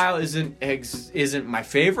rap style isn't my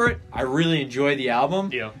favorite. I really enjoy the album.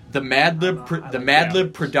 Yeah. The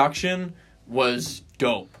Madlib production was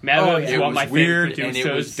dope. Madlib is it one was of my weird favorite and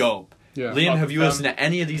it was dope. Yeah. Liam, have you listened to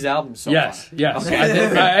any of these albums so yes, far? Yes. Okay.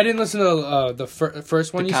 I didn't listen to the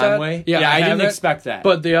first one the you Conway? said. Yeah, I didn't haven't, expect that.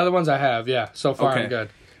 But the other ones I have, yeah. So far Okay. I'm good.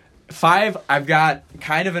 5, I've got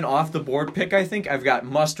kind of an off-the-board pick, I think. I've got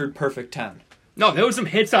Mustard Perfect 10. No, there was some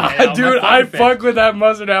hits on that. Dude, I fuck with that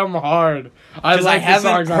Mustard album hard. I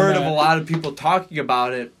haven't heard of a lot of people talking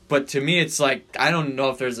about it, but to me it's like, I don't know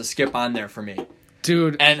if there's a skip on there for me.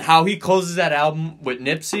 Dude. And how he closes that album with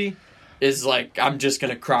Nipsey is like, I'm just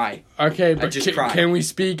going to cry. Okay, but can we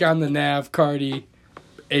speak on the Nav Cardi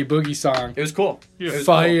A Boogie song? It was cool. It was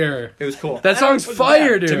fire. Cool. It was cool. That song's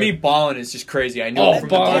fire, dude. To me, Ballin' is just crazy. I knew it from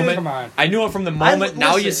the moment. Come on. I knew it from the moment.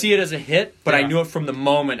 Now you see it as a hit, but I knew it from the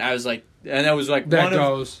moment. I was like, and that was like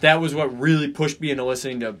that was what really pushed me into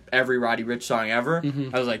listening to every Roddy Ricch song ever.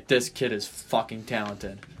 I was like, this kid is fucking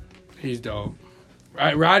talented. He's dope.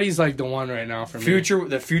 Roddy's like the one right now for me.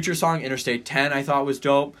 The Future song Interstate 10 I thought was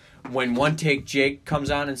dope. When One Take Jake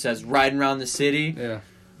comes on and says riding around the city,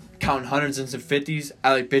 counting hundreds and some 50s,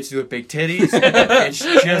 I like bitches with big titties. It's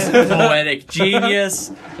just poetic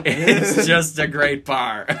genius. It's just a great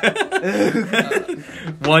bar.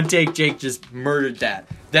 One Take Jake just murdered that.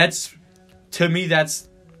 To me, that's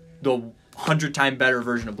the 100-time better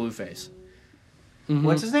version of Blueface. Mm-hmm.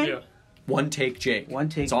 What's his name? Yeah. One Take Jake. One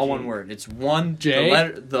Take It's all Jake. one word. It's one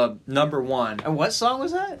Jake? the number one. And what song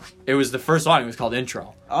was that? It was the first song. It was called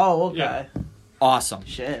Intro. Oh, okay. Yeah. Awesome.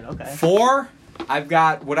 Shit, okay. 4, I've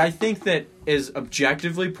got what I think that is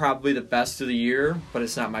objectively probably the best of the year, but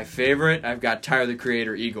it's not my favorite. I've got Tyler, the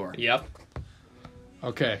Creator, Igor. Yep.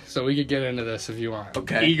 Okay, so we could get into this if you want.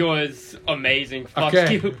 Okay. Igor is amazing. Fuck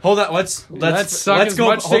Okay. you. Hold on. Let's suck as go.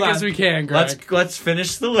 much Hold dick on. as we can, Greg. Let's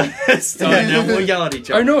finish the list, and then we'll yell at each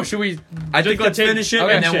other. Or no, should we? I think let's finish it,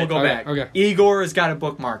 Okay, and then shit. we'll go Okay, back. okay. Igor has got a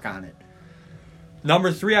bookmark on it.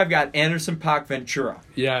 Number 3, I've got Anderson .Paak Ventura.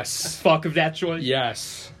 Yes. Fuck of that choice.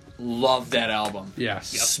 Yes. Love that album.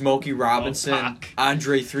 Yes. Yep. Smokey Robinson, Paak.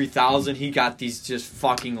 Andre 3000. He got these just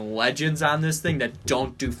fucking legends on this thing that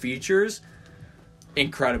don't do features.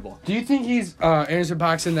 Incredible. Do you think he's Anderson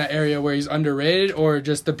 .Paak's in that area where he's underrated, or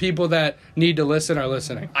just the people that need to listen are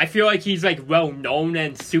listening? I feel like he's like well known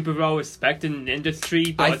and super well respected in the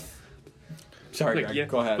industry, but Sorry, like, Greg, yeah,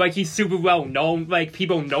 go ahead. like he's super well known. Like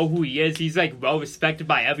people know who he is. He's like well respected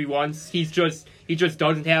by everyone. He just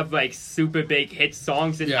doesn't have like super big hit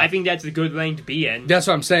songs, and Yeah. I think that's a good lane to be in. That's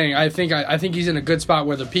what I'm saying. I think he's in a good spot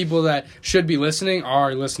where the people that should be listening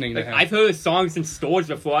are listening to Like, him. I've heard his songs in stores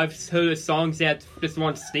before. I've heard his songs at this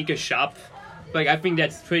one sneaker shop. Like I think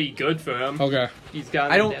that's pretty good for him. Okay. He's got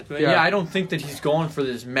I don't. that thing. Yeah, I don't think that he's going for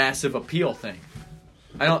this massive appeal thing.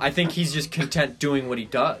 I think he's just content doing what he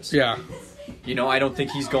does. Yeah. You know, I don't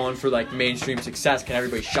think he's going for like mainstream success. Can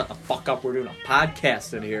everybody shut the fuck up? We're doing a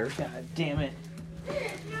podcast in here. God damn it.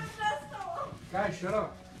 Guys, shut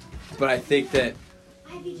up. But I think that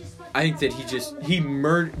he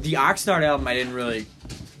murdered the Oxnard album.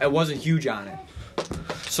 I wasn't huge on it.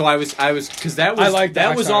 So I was because that was I like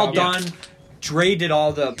that was Oxnard all album. done. Dre did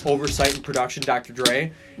all the oversight and production, Dr.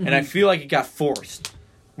 Dre, and I feel like it got forced.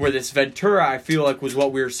 Where this Ventura, I feel like, was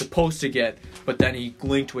what we were supposed to get, but then he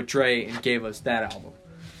linked with Dre and gave us that album.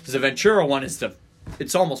 Because the Ventura one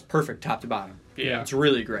it's almost perfect top to bottom. Yeah. It's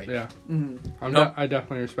really great. Yeah. Mm-hmm. I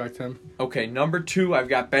definitely respect him. Okay, number 2, I've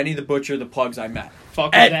got Benny the Butcher, The Plugs I Met.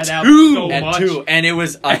 Fuck At that 2! album so At much. 2, and it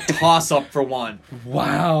was a toss-up for 1.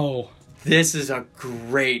 Wow. This is a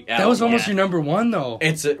great album. That was almost Yeah. your number 1, though.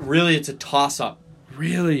 It's a toss-up.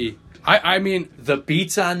 Really? I mean, The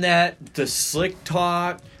beats on that, the slick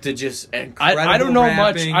talk, the just incredible I don't know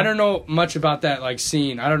rapping. much. I don't know much about that like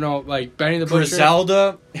scene. I don't know like Benny the Butcher.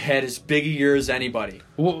 Griselda had as big a year as anybody.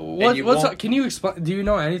 What's up? Can you explain? Do you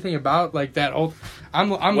know anything about like that old? I'm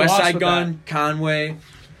West lost Side with Gun, Conway.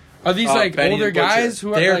 that. Are these like Benny older the Butcher. guys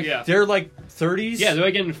who are like? Yeah. They're like 30s. Yeah, they're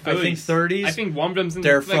like in 30s. I think 30s. I think one of them's in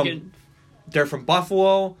They're like from- in- They're from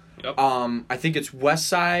Buffalo. Yep. I think it's West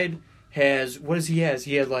Side has what does he has?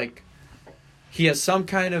 He has some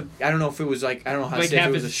kind of I don't know if it was like I don't know how to like say if half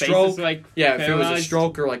it was a his face stroke. is like Yeah, if it was a paralyzed.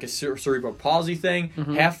 stroke or like a cerebral palsy thing,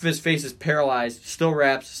 half of his face is paralyzed. Still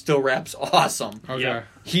raps awesome. Okay. Yeah.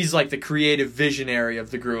 He's like the creative visionary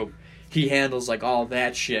of the group. He handles like all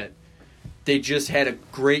that shit. They just had a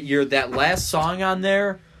great year. That last song on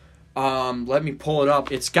there, let me pull it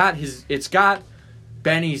up. It's got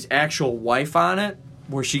Benny's actual wife on it,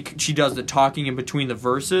 where she does the talking in between the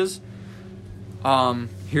verses.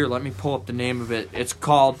 Here, let me pull up the name of it. It's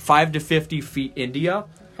called 5 to 50 Feet India.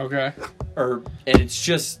 Okay. And it's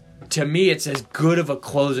just, to me, it's as good of a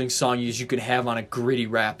closing song as you could have on a gritty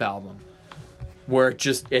rap album. Where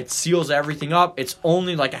it seals everything up. It's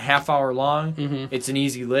only like a half hour long. Mm-hmm. It's an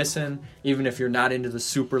easy listen, even if you're not into the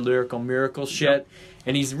super lyrical miracle shit.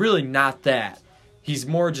 And he's really not that. He's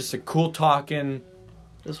more just a cool talking,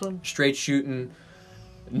 This one? straight shooting.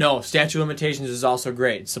 No, Statue of Limitations is also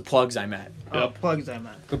great. It's The Plugs I Met. Oh, Plugs I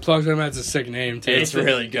meant. The Plugs I Met's a sick name too. It's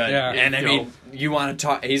really good. Yeah. And I mean, you want to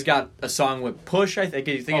talk. He's got a song with Push, I think.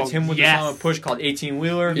 You think it's him with yes. a song with Push called 18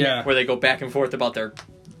 Wheeler. Yeah. Where they go back and forth about their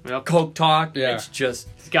Yep. coke talk. Yeah. It's just,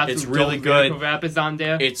 It's got it's some really dope good. lyrical rappers on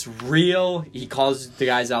there. It's real. He calls the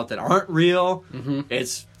guys out that aren't real. Mm-hmm.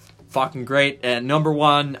 It's fucking great. And number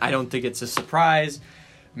 1, I don't think it's a surprise,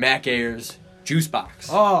 Mac Ayers, Juice Box.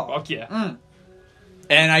 Oh. Fuck yeah.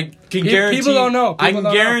 And I can guarantee... people don't know. I People can don't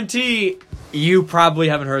know. guarantee you probably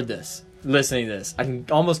haven't heard this. Listening to this. I can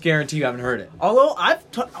almost guarantee you haven't heard it. Although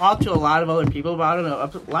I've talked to a lot of other people about him,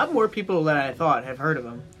 a lot more people than I thought have heard of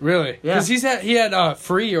him. Really? Yeah. Because he had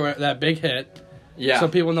Free or that big hit. Yeah. So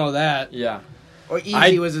people know that. Yeah. Or Easy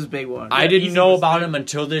I- was his big one. I didn't Easy know was about good. him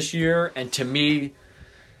until this year, and to me,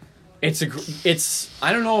 it's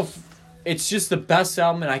I don't know if it's just the best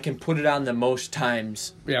album, and I can put it on the most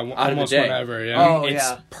times Yeah. out of Almost the day. whenever. Yeah. Oh, it's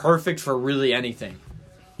yeah. perfect for really anything.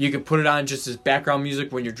 You can put it on just as background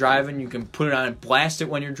music when you're driving. You can put it on and blast it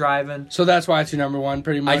when you're driving. So that's why it's your number one,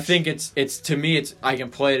 pretty much. I think it's to me. I can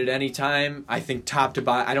play it at any time. I think top to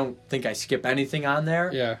bottom. I don't think I skip anything on there.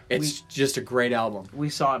 Yeah, it's just a great album. We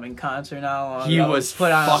saw him in concert now. He was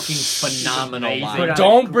fucking phenomenal live.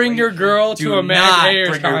 Don't bring your girl to a Mac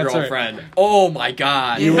Ayers concert. Bring your girlfriend. Oh my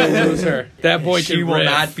God, you will lose her. That boy she will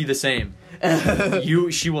not be the same.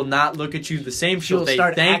 She will not look at you the same. She'll say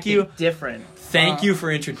thank you. Different. Thank you for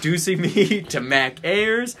introducing me to Mac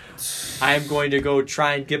Ayers. I am going to go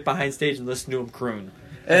try and get behind stage and listen to him croon.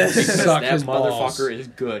 That motherfucker is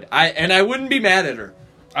good. I wouldn't be mad at her.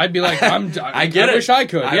 I'd be like, I wish I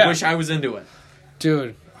could. I wish I was into it.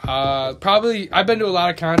 Dude, probably, I've been to a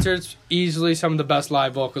lot of concerts. Easily some of the best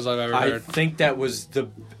live vocals I've ever heard. I think that was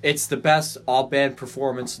it's the best all-band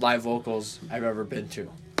performance live vocals I've ever been to.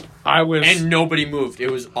 And nobody moved.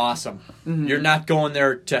 It was awesome. Mm-hmm. You're not going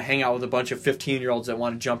there to hang out with a bunch of 15-year-olds that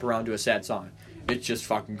want to jump around to a sad song. It's just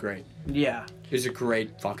fucking great. Yeah. It was a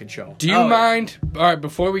great fucking show. Do you mind, all right,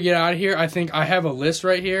 before we get out of here, I think I have a list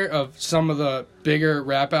right here of some of the bigger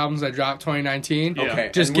rap albums that dropped 2019. Yeah.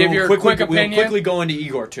 Okay. Just give your quick opinion. We'll quickly go into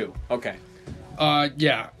Igor, too. Okay.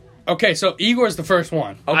 Yeah. Okay, so Igor's the first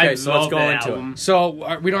one. Okay, so let's go into it.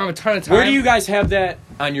 So we don't have a ton of time. Where do you guys have that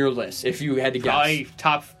on your list, if you had to guess? Probably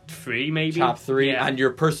top 3, maybe. Top 3 on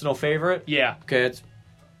your personal favorite? Yeah. Okay, it's...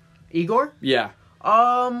 Igor? Yeah.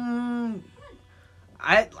 I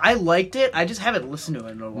liked it. I just haven't listened to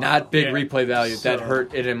it in a while. Not big replay value. So, that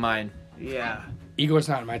hurt it in mine. Yeah. Igor's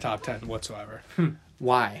not in my top 10 whatsoever.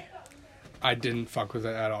 Why? I didn't fuck with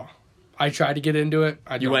it at all. I tried to get into it.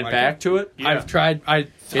 You went back to it? Yeah. I've tried. I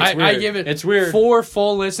give it it's weird. 4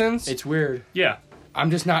 full listens. It's weird. Yeah.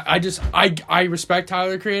 I'm just not. I respect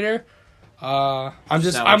Tyler, the Creator. I'm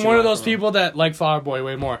one of those people that like Flower Boy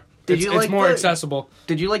way more. It's more accessible.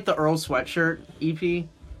 Did you like the Earl Sweatshirt EP?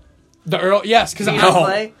 The Earl, yes, because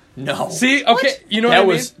no. See, okay, what? You know that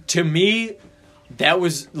what I mean? To me, that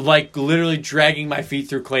was like literally dragging my feet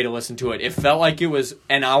through clay to listen to it. It felt like it was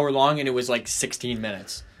an hour long and it was like 16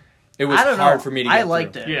 minutes. It was hard for me to get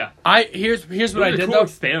liked through. it. Yeah. Here's what I did cool though.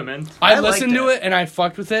 Experiment. I listened to it and I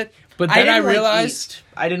fucked with it, but then I realized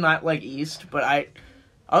I did not like East, but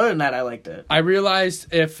other than that I liked it. I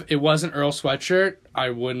realized if it wasn't Earl Sweatshirt, I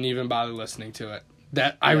wouldn't even bother listening to it.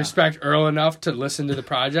 I respect Earl enough to listen to the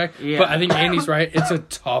project, but I think Andy's right. It's a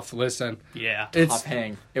tough listen. Yeah, tough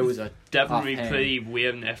hang. It was a definitely pretty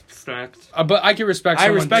weird and abstract. But I can respect. I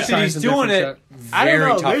respect that he's doing it. I don't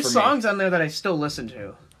know. Tough There's songs on there that I still listen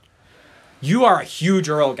to. You are a huge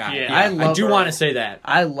Earl guy. Yeah. I do want to say that.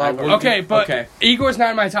 I love Earl. Okay, but Igor's not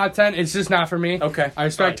in my top 10. It's just not for me. Okay, I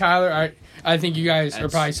respect Tyler. I think you guys are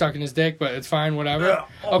probably sucking his dick, but it's fine, whatever.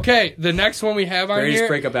 Okay, the next one we have on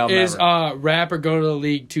here is Rap or Go to the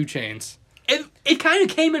League 2 Chainz. It kind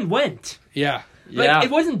of came and went. Yeah. It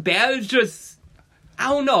wasn't bad, it's just, I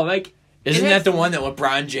don't know, like... Isn't that the one that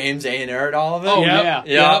LeBron James A&R'd all of it? Oh, yeah.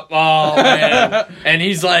 Yep. Oh, man. And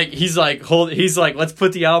he's like, let's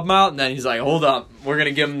put the album out, and then he's like, hold up. We're going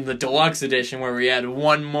to give him the deluxe edition where we add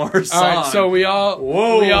one more song. All right, so we all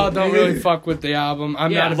don't really fuck with the album.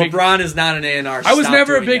 I'm not a big... LeBron is not an A&R. I was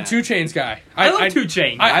never a big 2 Chainz guy. I like 2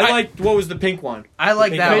 Chainz. I liked, what was the pink one? I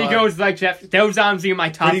like that one. He goes like that. Those albums in my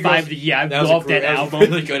top 5 of the year. I love that album. That was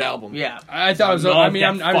a really good album. Yeah. I thought it was... I'm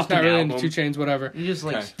just not really into 2 Chainz, whatever. You just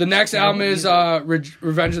like... The next album is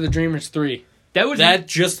Revenge of the Dreamers 3. That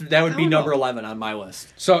would be number 11 on my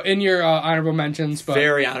list. So in your honorable mentions, but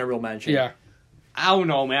very honorable mention. Yeah. I don't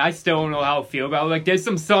know, man. I still don't know how I feel about it. Like, there's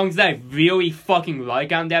some songs that I really fucking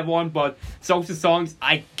like on that one, but some of the songs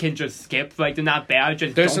I can just skip. Like, they're not bad. I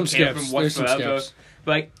just don't care from whatsoever.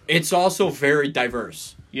 Like, it's also very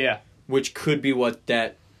diverse. Yeah. Which could be what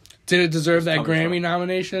that... Did it deserve that Grammy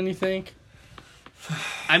nomination, you think?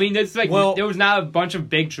 I mean, there's like there was not a bunch of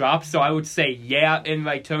big drops, so I would say in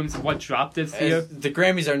like terms of what dropped this year. The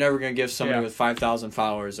Grammys are never going to give somebody with 5,000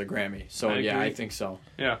 followers a Grammy. So I think so.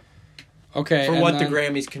 Yeah. Okay. For what the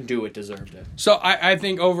Grammys can do, it deserved it. So I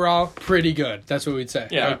think overall, pretty good. That's what we'd say.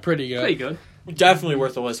 Yeah. Like, pretty good. Pretty good. Definitely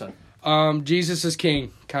worth a listen. Jesus is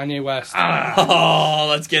King, Kanye West. Oh,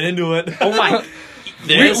 let's get into it. Oh my.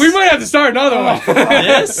 We might have to start another one.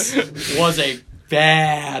 This was a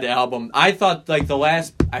bad album. I thought like the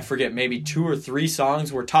last, I forget, maybe 2 or 3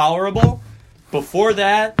 songs were tolerable. Before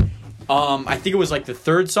that, I think it was like the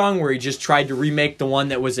 3rd song where he just tried to remake the one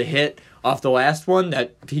that was a hit off the last one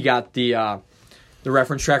that he got the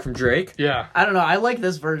reference track from Drake. Yeah. I don't know. I like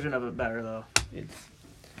this version of it better though.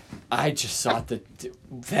 I just thought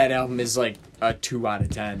that album is like a 2 out of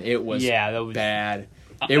 10. It was bad.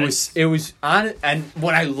 It was on, and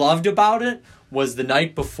what I loved about it was the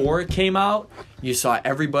night before it came out. You saw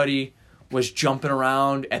everybody was jumping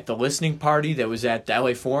around at the listening party that was at the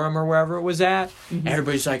LA Forum or wherever it was at. Mm-hmm.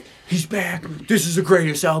 Everybody's like, he's back. This is the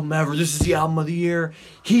greatest album ever. This is the album of the year.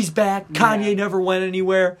 He's back. Kanye never went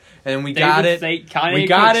anywhere. And we got it. Kanye we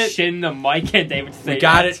got it. Shin the mic and they would say we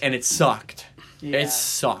got it, and it sucked. Yeah. It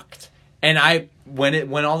sucked. And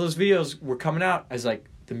when all those videos were coming out, I was like,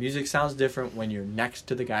 the music sounds different when you're next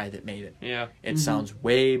to the guy that made it. Yeah. It sounds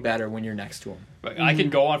way better when you're next to him. I could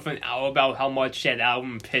go on for an hour about how much that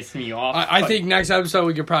album pissed me off. I think next episode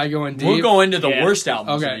we could probably go in deep. We'll go into the worst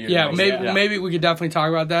albums. Okay, yeah, maybe we could definitely talk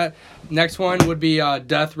about that. Next one would be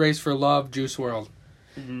Death Race for Love, Juice WRLD.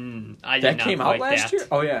 That came out last year?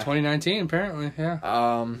 Oh, yeah. 2019, apparently, yeah.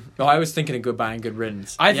 I was thinking of Goodbye and Good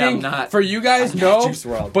Riddance. I think for you guys, no, Juice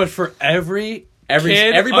WRLD. But for everybody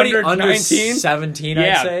under 19, 17,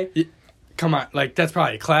 I'd say. Come on, like, that's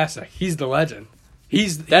probably a classic. He's the legend.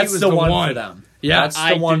 That's the one for them. Yeah, that's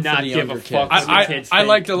the one for the younger kids. I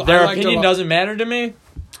liked their opinion doesn't matter to me,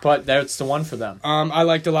 but that's the one for them. I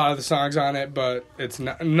liked a lot of the songs on it, but it's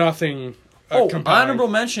nothing. Honorable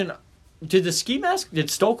mention. Did the Ski Mask? Did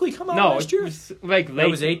Stokely come out last year? No, it was like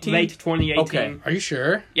late 2018. Okay, are you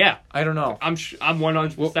sure? Yeah, I don't know. I'm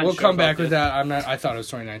 100%. We'll come back with that. I thought it was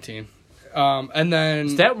 2019. And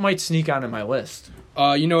then that might sneak onto my list.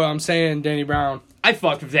 You know what I'm saying, Danny Brown. I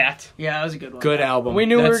fucked with that. Yeah, that was a good one. Good album. We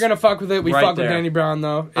knew we were gonna fuck with it. We fucked with Danny Brown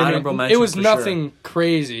though. Honorable mention. It was nothing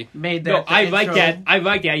crazy. Made that. I like that. I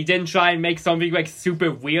like that. He didn't try and make something like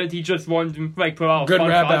super weird. He just wanted to like put out a good fun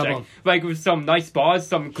rap project. album. Like with some nice bars,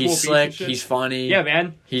 some cool. He's slick. He's funny. Yeah,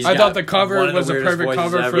 man. I thought the cover was a perfect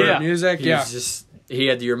cover for the music. He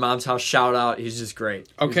had the Your Mom's House shout out. He's just great.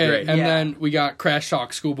 Okay, and then we got Crash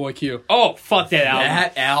Talk, Schoolboy Q. Oh, fuck that album.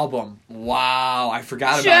 That album. Wow, I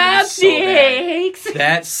forgot about it. So bad.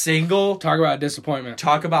 That single. Talk about a disappointment.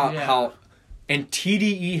 Talk about how. And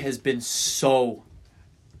TDE has been so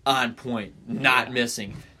on point. Not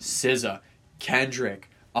missing. SZA, Kendrick,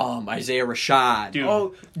 Isaiah Rashad.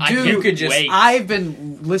 Dude, you could just. I've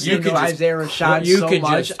been listening to Isaiah Rashad so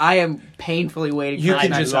much. I am painfully waiting. You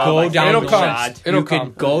can just go down the list. You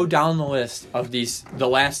can go down the list of the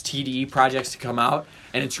last TDE projects to come out,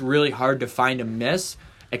 and it's really hard to find a miss,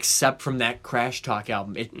 except from that Crash Talk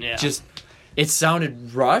album. It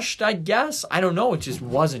sounded rushed, I guess. I don't know. It just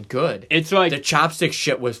wasn't good. It's like the chopstick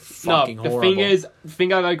shit was fucking horrible. The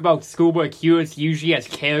thing I like about Schoolboy Q is he usually has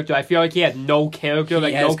character. I feel like he had no character, no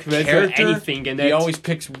charisma, anything in it. He always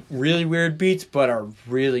picks really weird beats, but are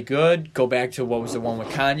really good. Go back to what was the one with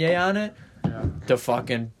Kanye on it. Yeah. The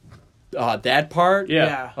fucking that part.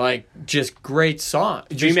 Yeah. Like just great song.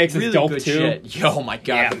 Remix really is dope good too. Shit. Yo, my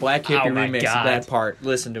god, the Black Hippie remix of that part.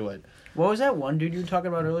 Listen to it. What was that one dude you were talking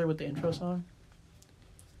about earlier with the intro song?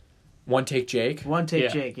 One Take Jake.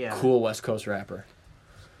 Jake, yeah. Cool West Coast rapper.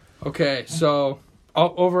 Okay, so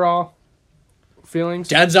overall feelings?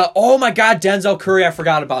 Denzel. Oh my god, Denzel Curry. I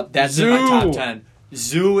forgot about that. That's in my top 10.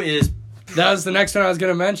 Zoo is. That was the next one I was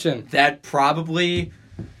going to mention. That probably.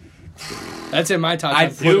 That's in my top 10.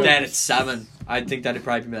 I'd put that at 7. I think that'd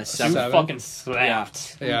probably be my 7. Zoo fucking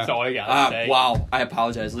slapped. Yeah. That's all I gotta say. Wow, I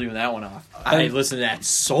apologize leaving that one off. I listened to that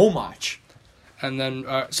so much. And then,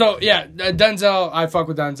 Denzel, I fuck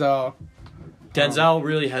with Denzel. Denzel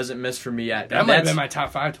really hasn't missed for me yet. That might have been my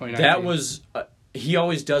top 5 2019. That was, he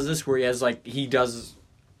always does this where he does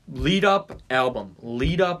lead up album,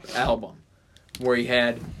 where he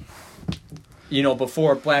had,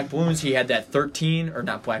 before Black Balloons, he had that 13, or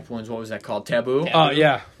not Black Balloons, what was that called? Taboo? Oh,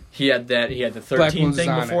 yeah. He had the 13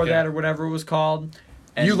 thing before that, or whatever it was called.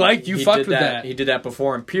 And you fucked with that. He did that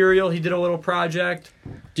before Imperial. He did a little project.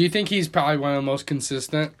 Do you think he's probably one of the most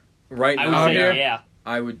consistent right now? I would say, yeah.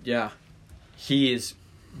 I would, yeah. He is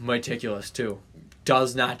meticulous, too.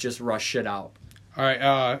 Does not just rush shit out. All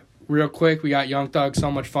right, real quick, we got Young Thug,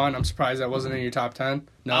 So Much Fun. I'm surprised that wasn't in your top 10.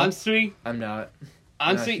 No? Honestly, I'm not.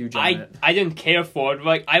 Honestly, I didn't care for it.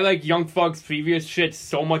 Like, I like Young Thug's previous shit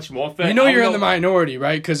so much more. For you're in the minority,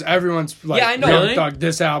 right? Because everyone's like, I know. Young Thug,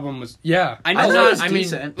 this album was, I know.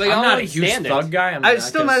 Decent. I'm not a huge Thug guy. I'm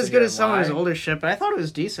still not as good as some of his older shit, but I thought it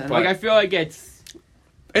was decent. Like, I feel like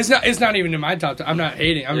It's not even in my top 10. I'm not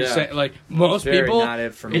hating. I'm just saying, like, most people not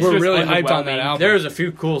it for me. were really hyped on that album. There's a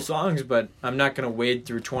few cool songs, but I'm not going to wade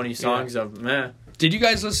through 20 songs of meh. Did you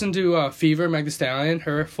guys listen to Fever, Meg Thee Stallion,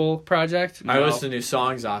 her full project? I listened to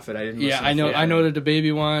songs off it. I didn't. Yeah, I know. I know the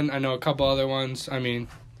Baby one. I know a couple other ones. I mean,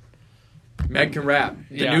 Meg can rap.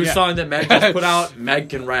 The new song that Meg just put out, Meg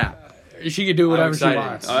can rap. She can do whatever she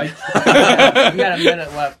wants. We got a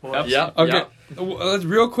minute left, boys. Yep. Okay. Let's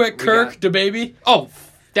real quick. Kirk, the baby. Oh,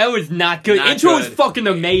 That was not good. Intro was fucking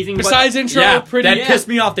amazing. Besides intro, that pissed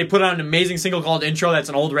me off. They put out an amazing single called Intro. That's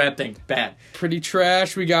an old rap thing. Bad. Pretty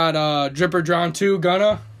trash. We got Dripper Drown 2,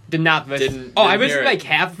 Gunna. Did not listen. I listened like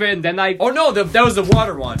half of it, and then Oh no, that was the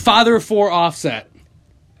Water one. Father of 4, Offset.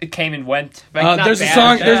 It came and went. There's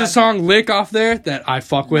a song Lick off there that I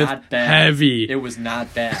fuck with. Not bad. Heavy. It was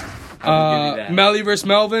not bad. Melly vs.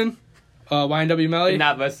 Melvin. YNW Melly. Did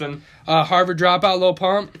not listen. Harvard Dropout, Lil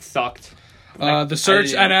Pump. It sucked. The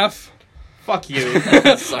Search, NF. Fuck you.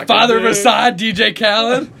 Father of Assad, DJ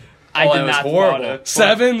Khaled. I did not. Horrible.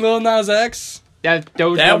 7, Lil Nas X. That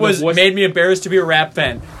made me embarrassed to be a rap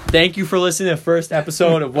fan. Thank you for listening to the first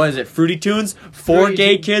episode of, what is it, Fruity Tunes? 4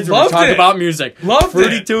 gay kids where we talk about music. Loved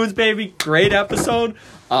Fruity Tunes, baby. Great episode.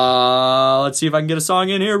 Let's see if I can get a song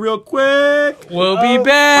in here real quick. We'll be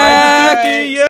back.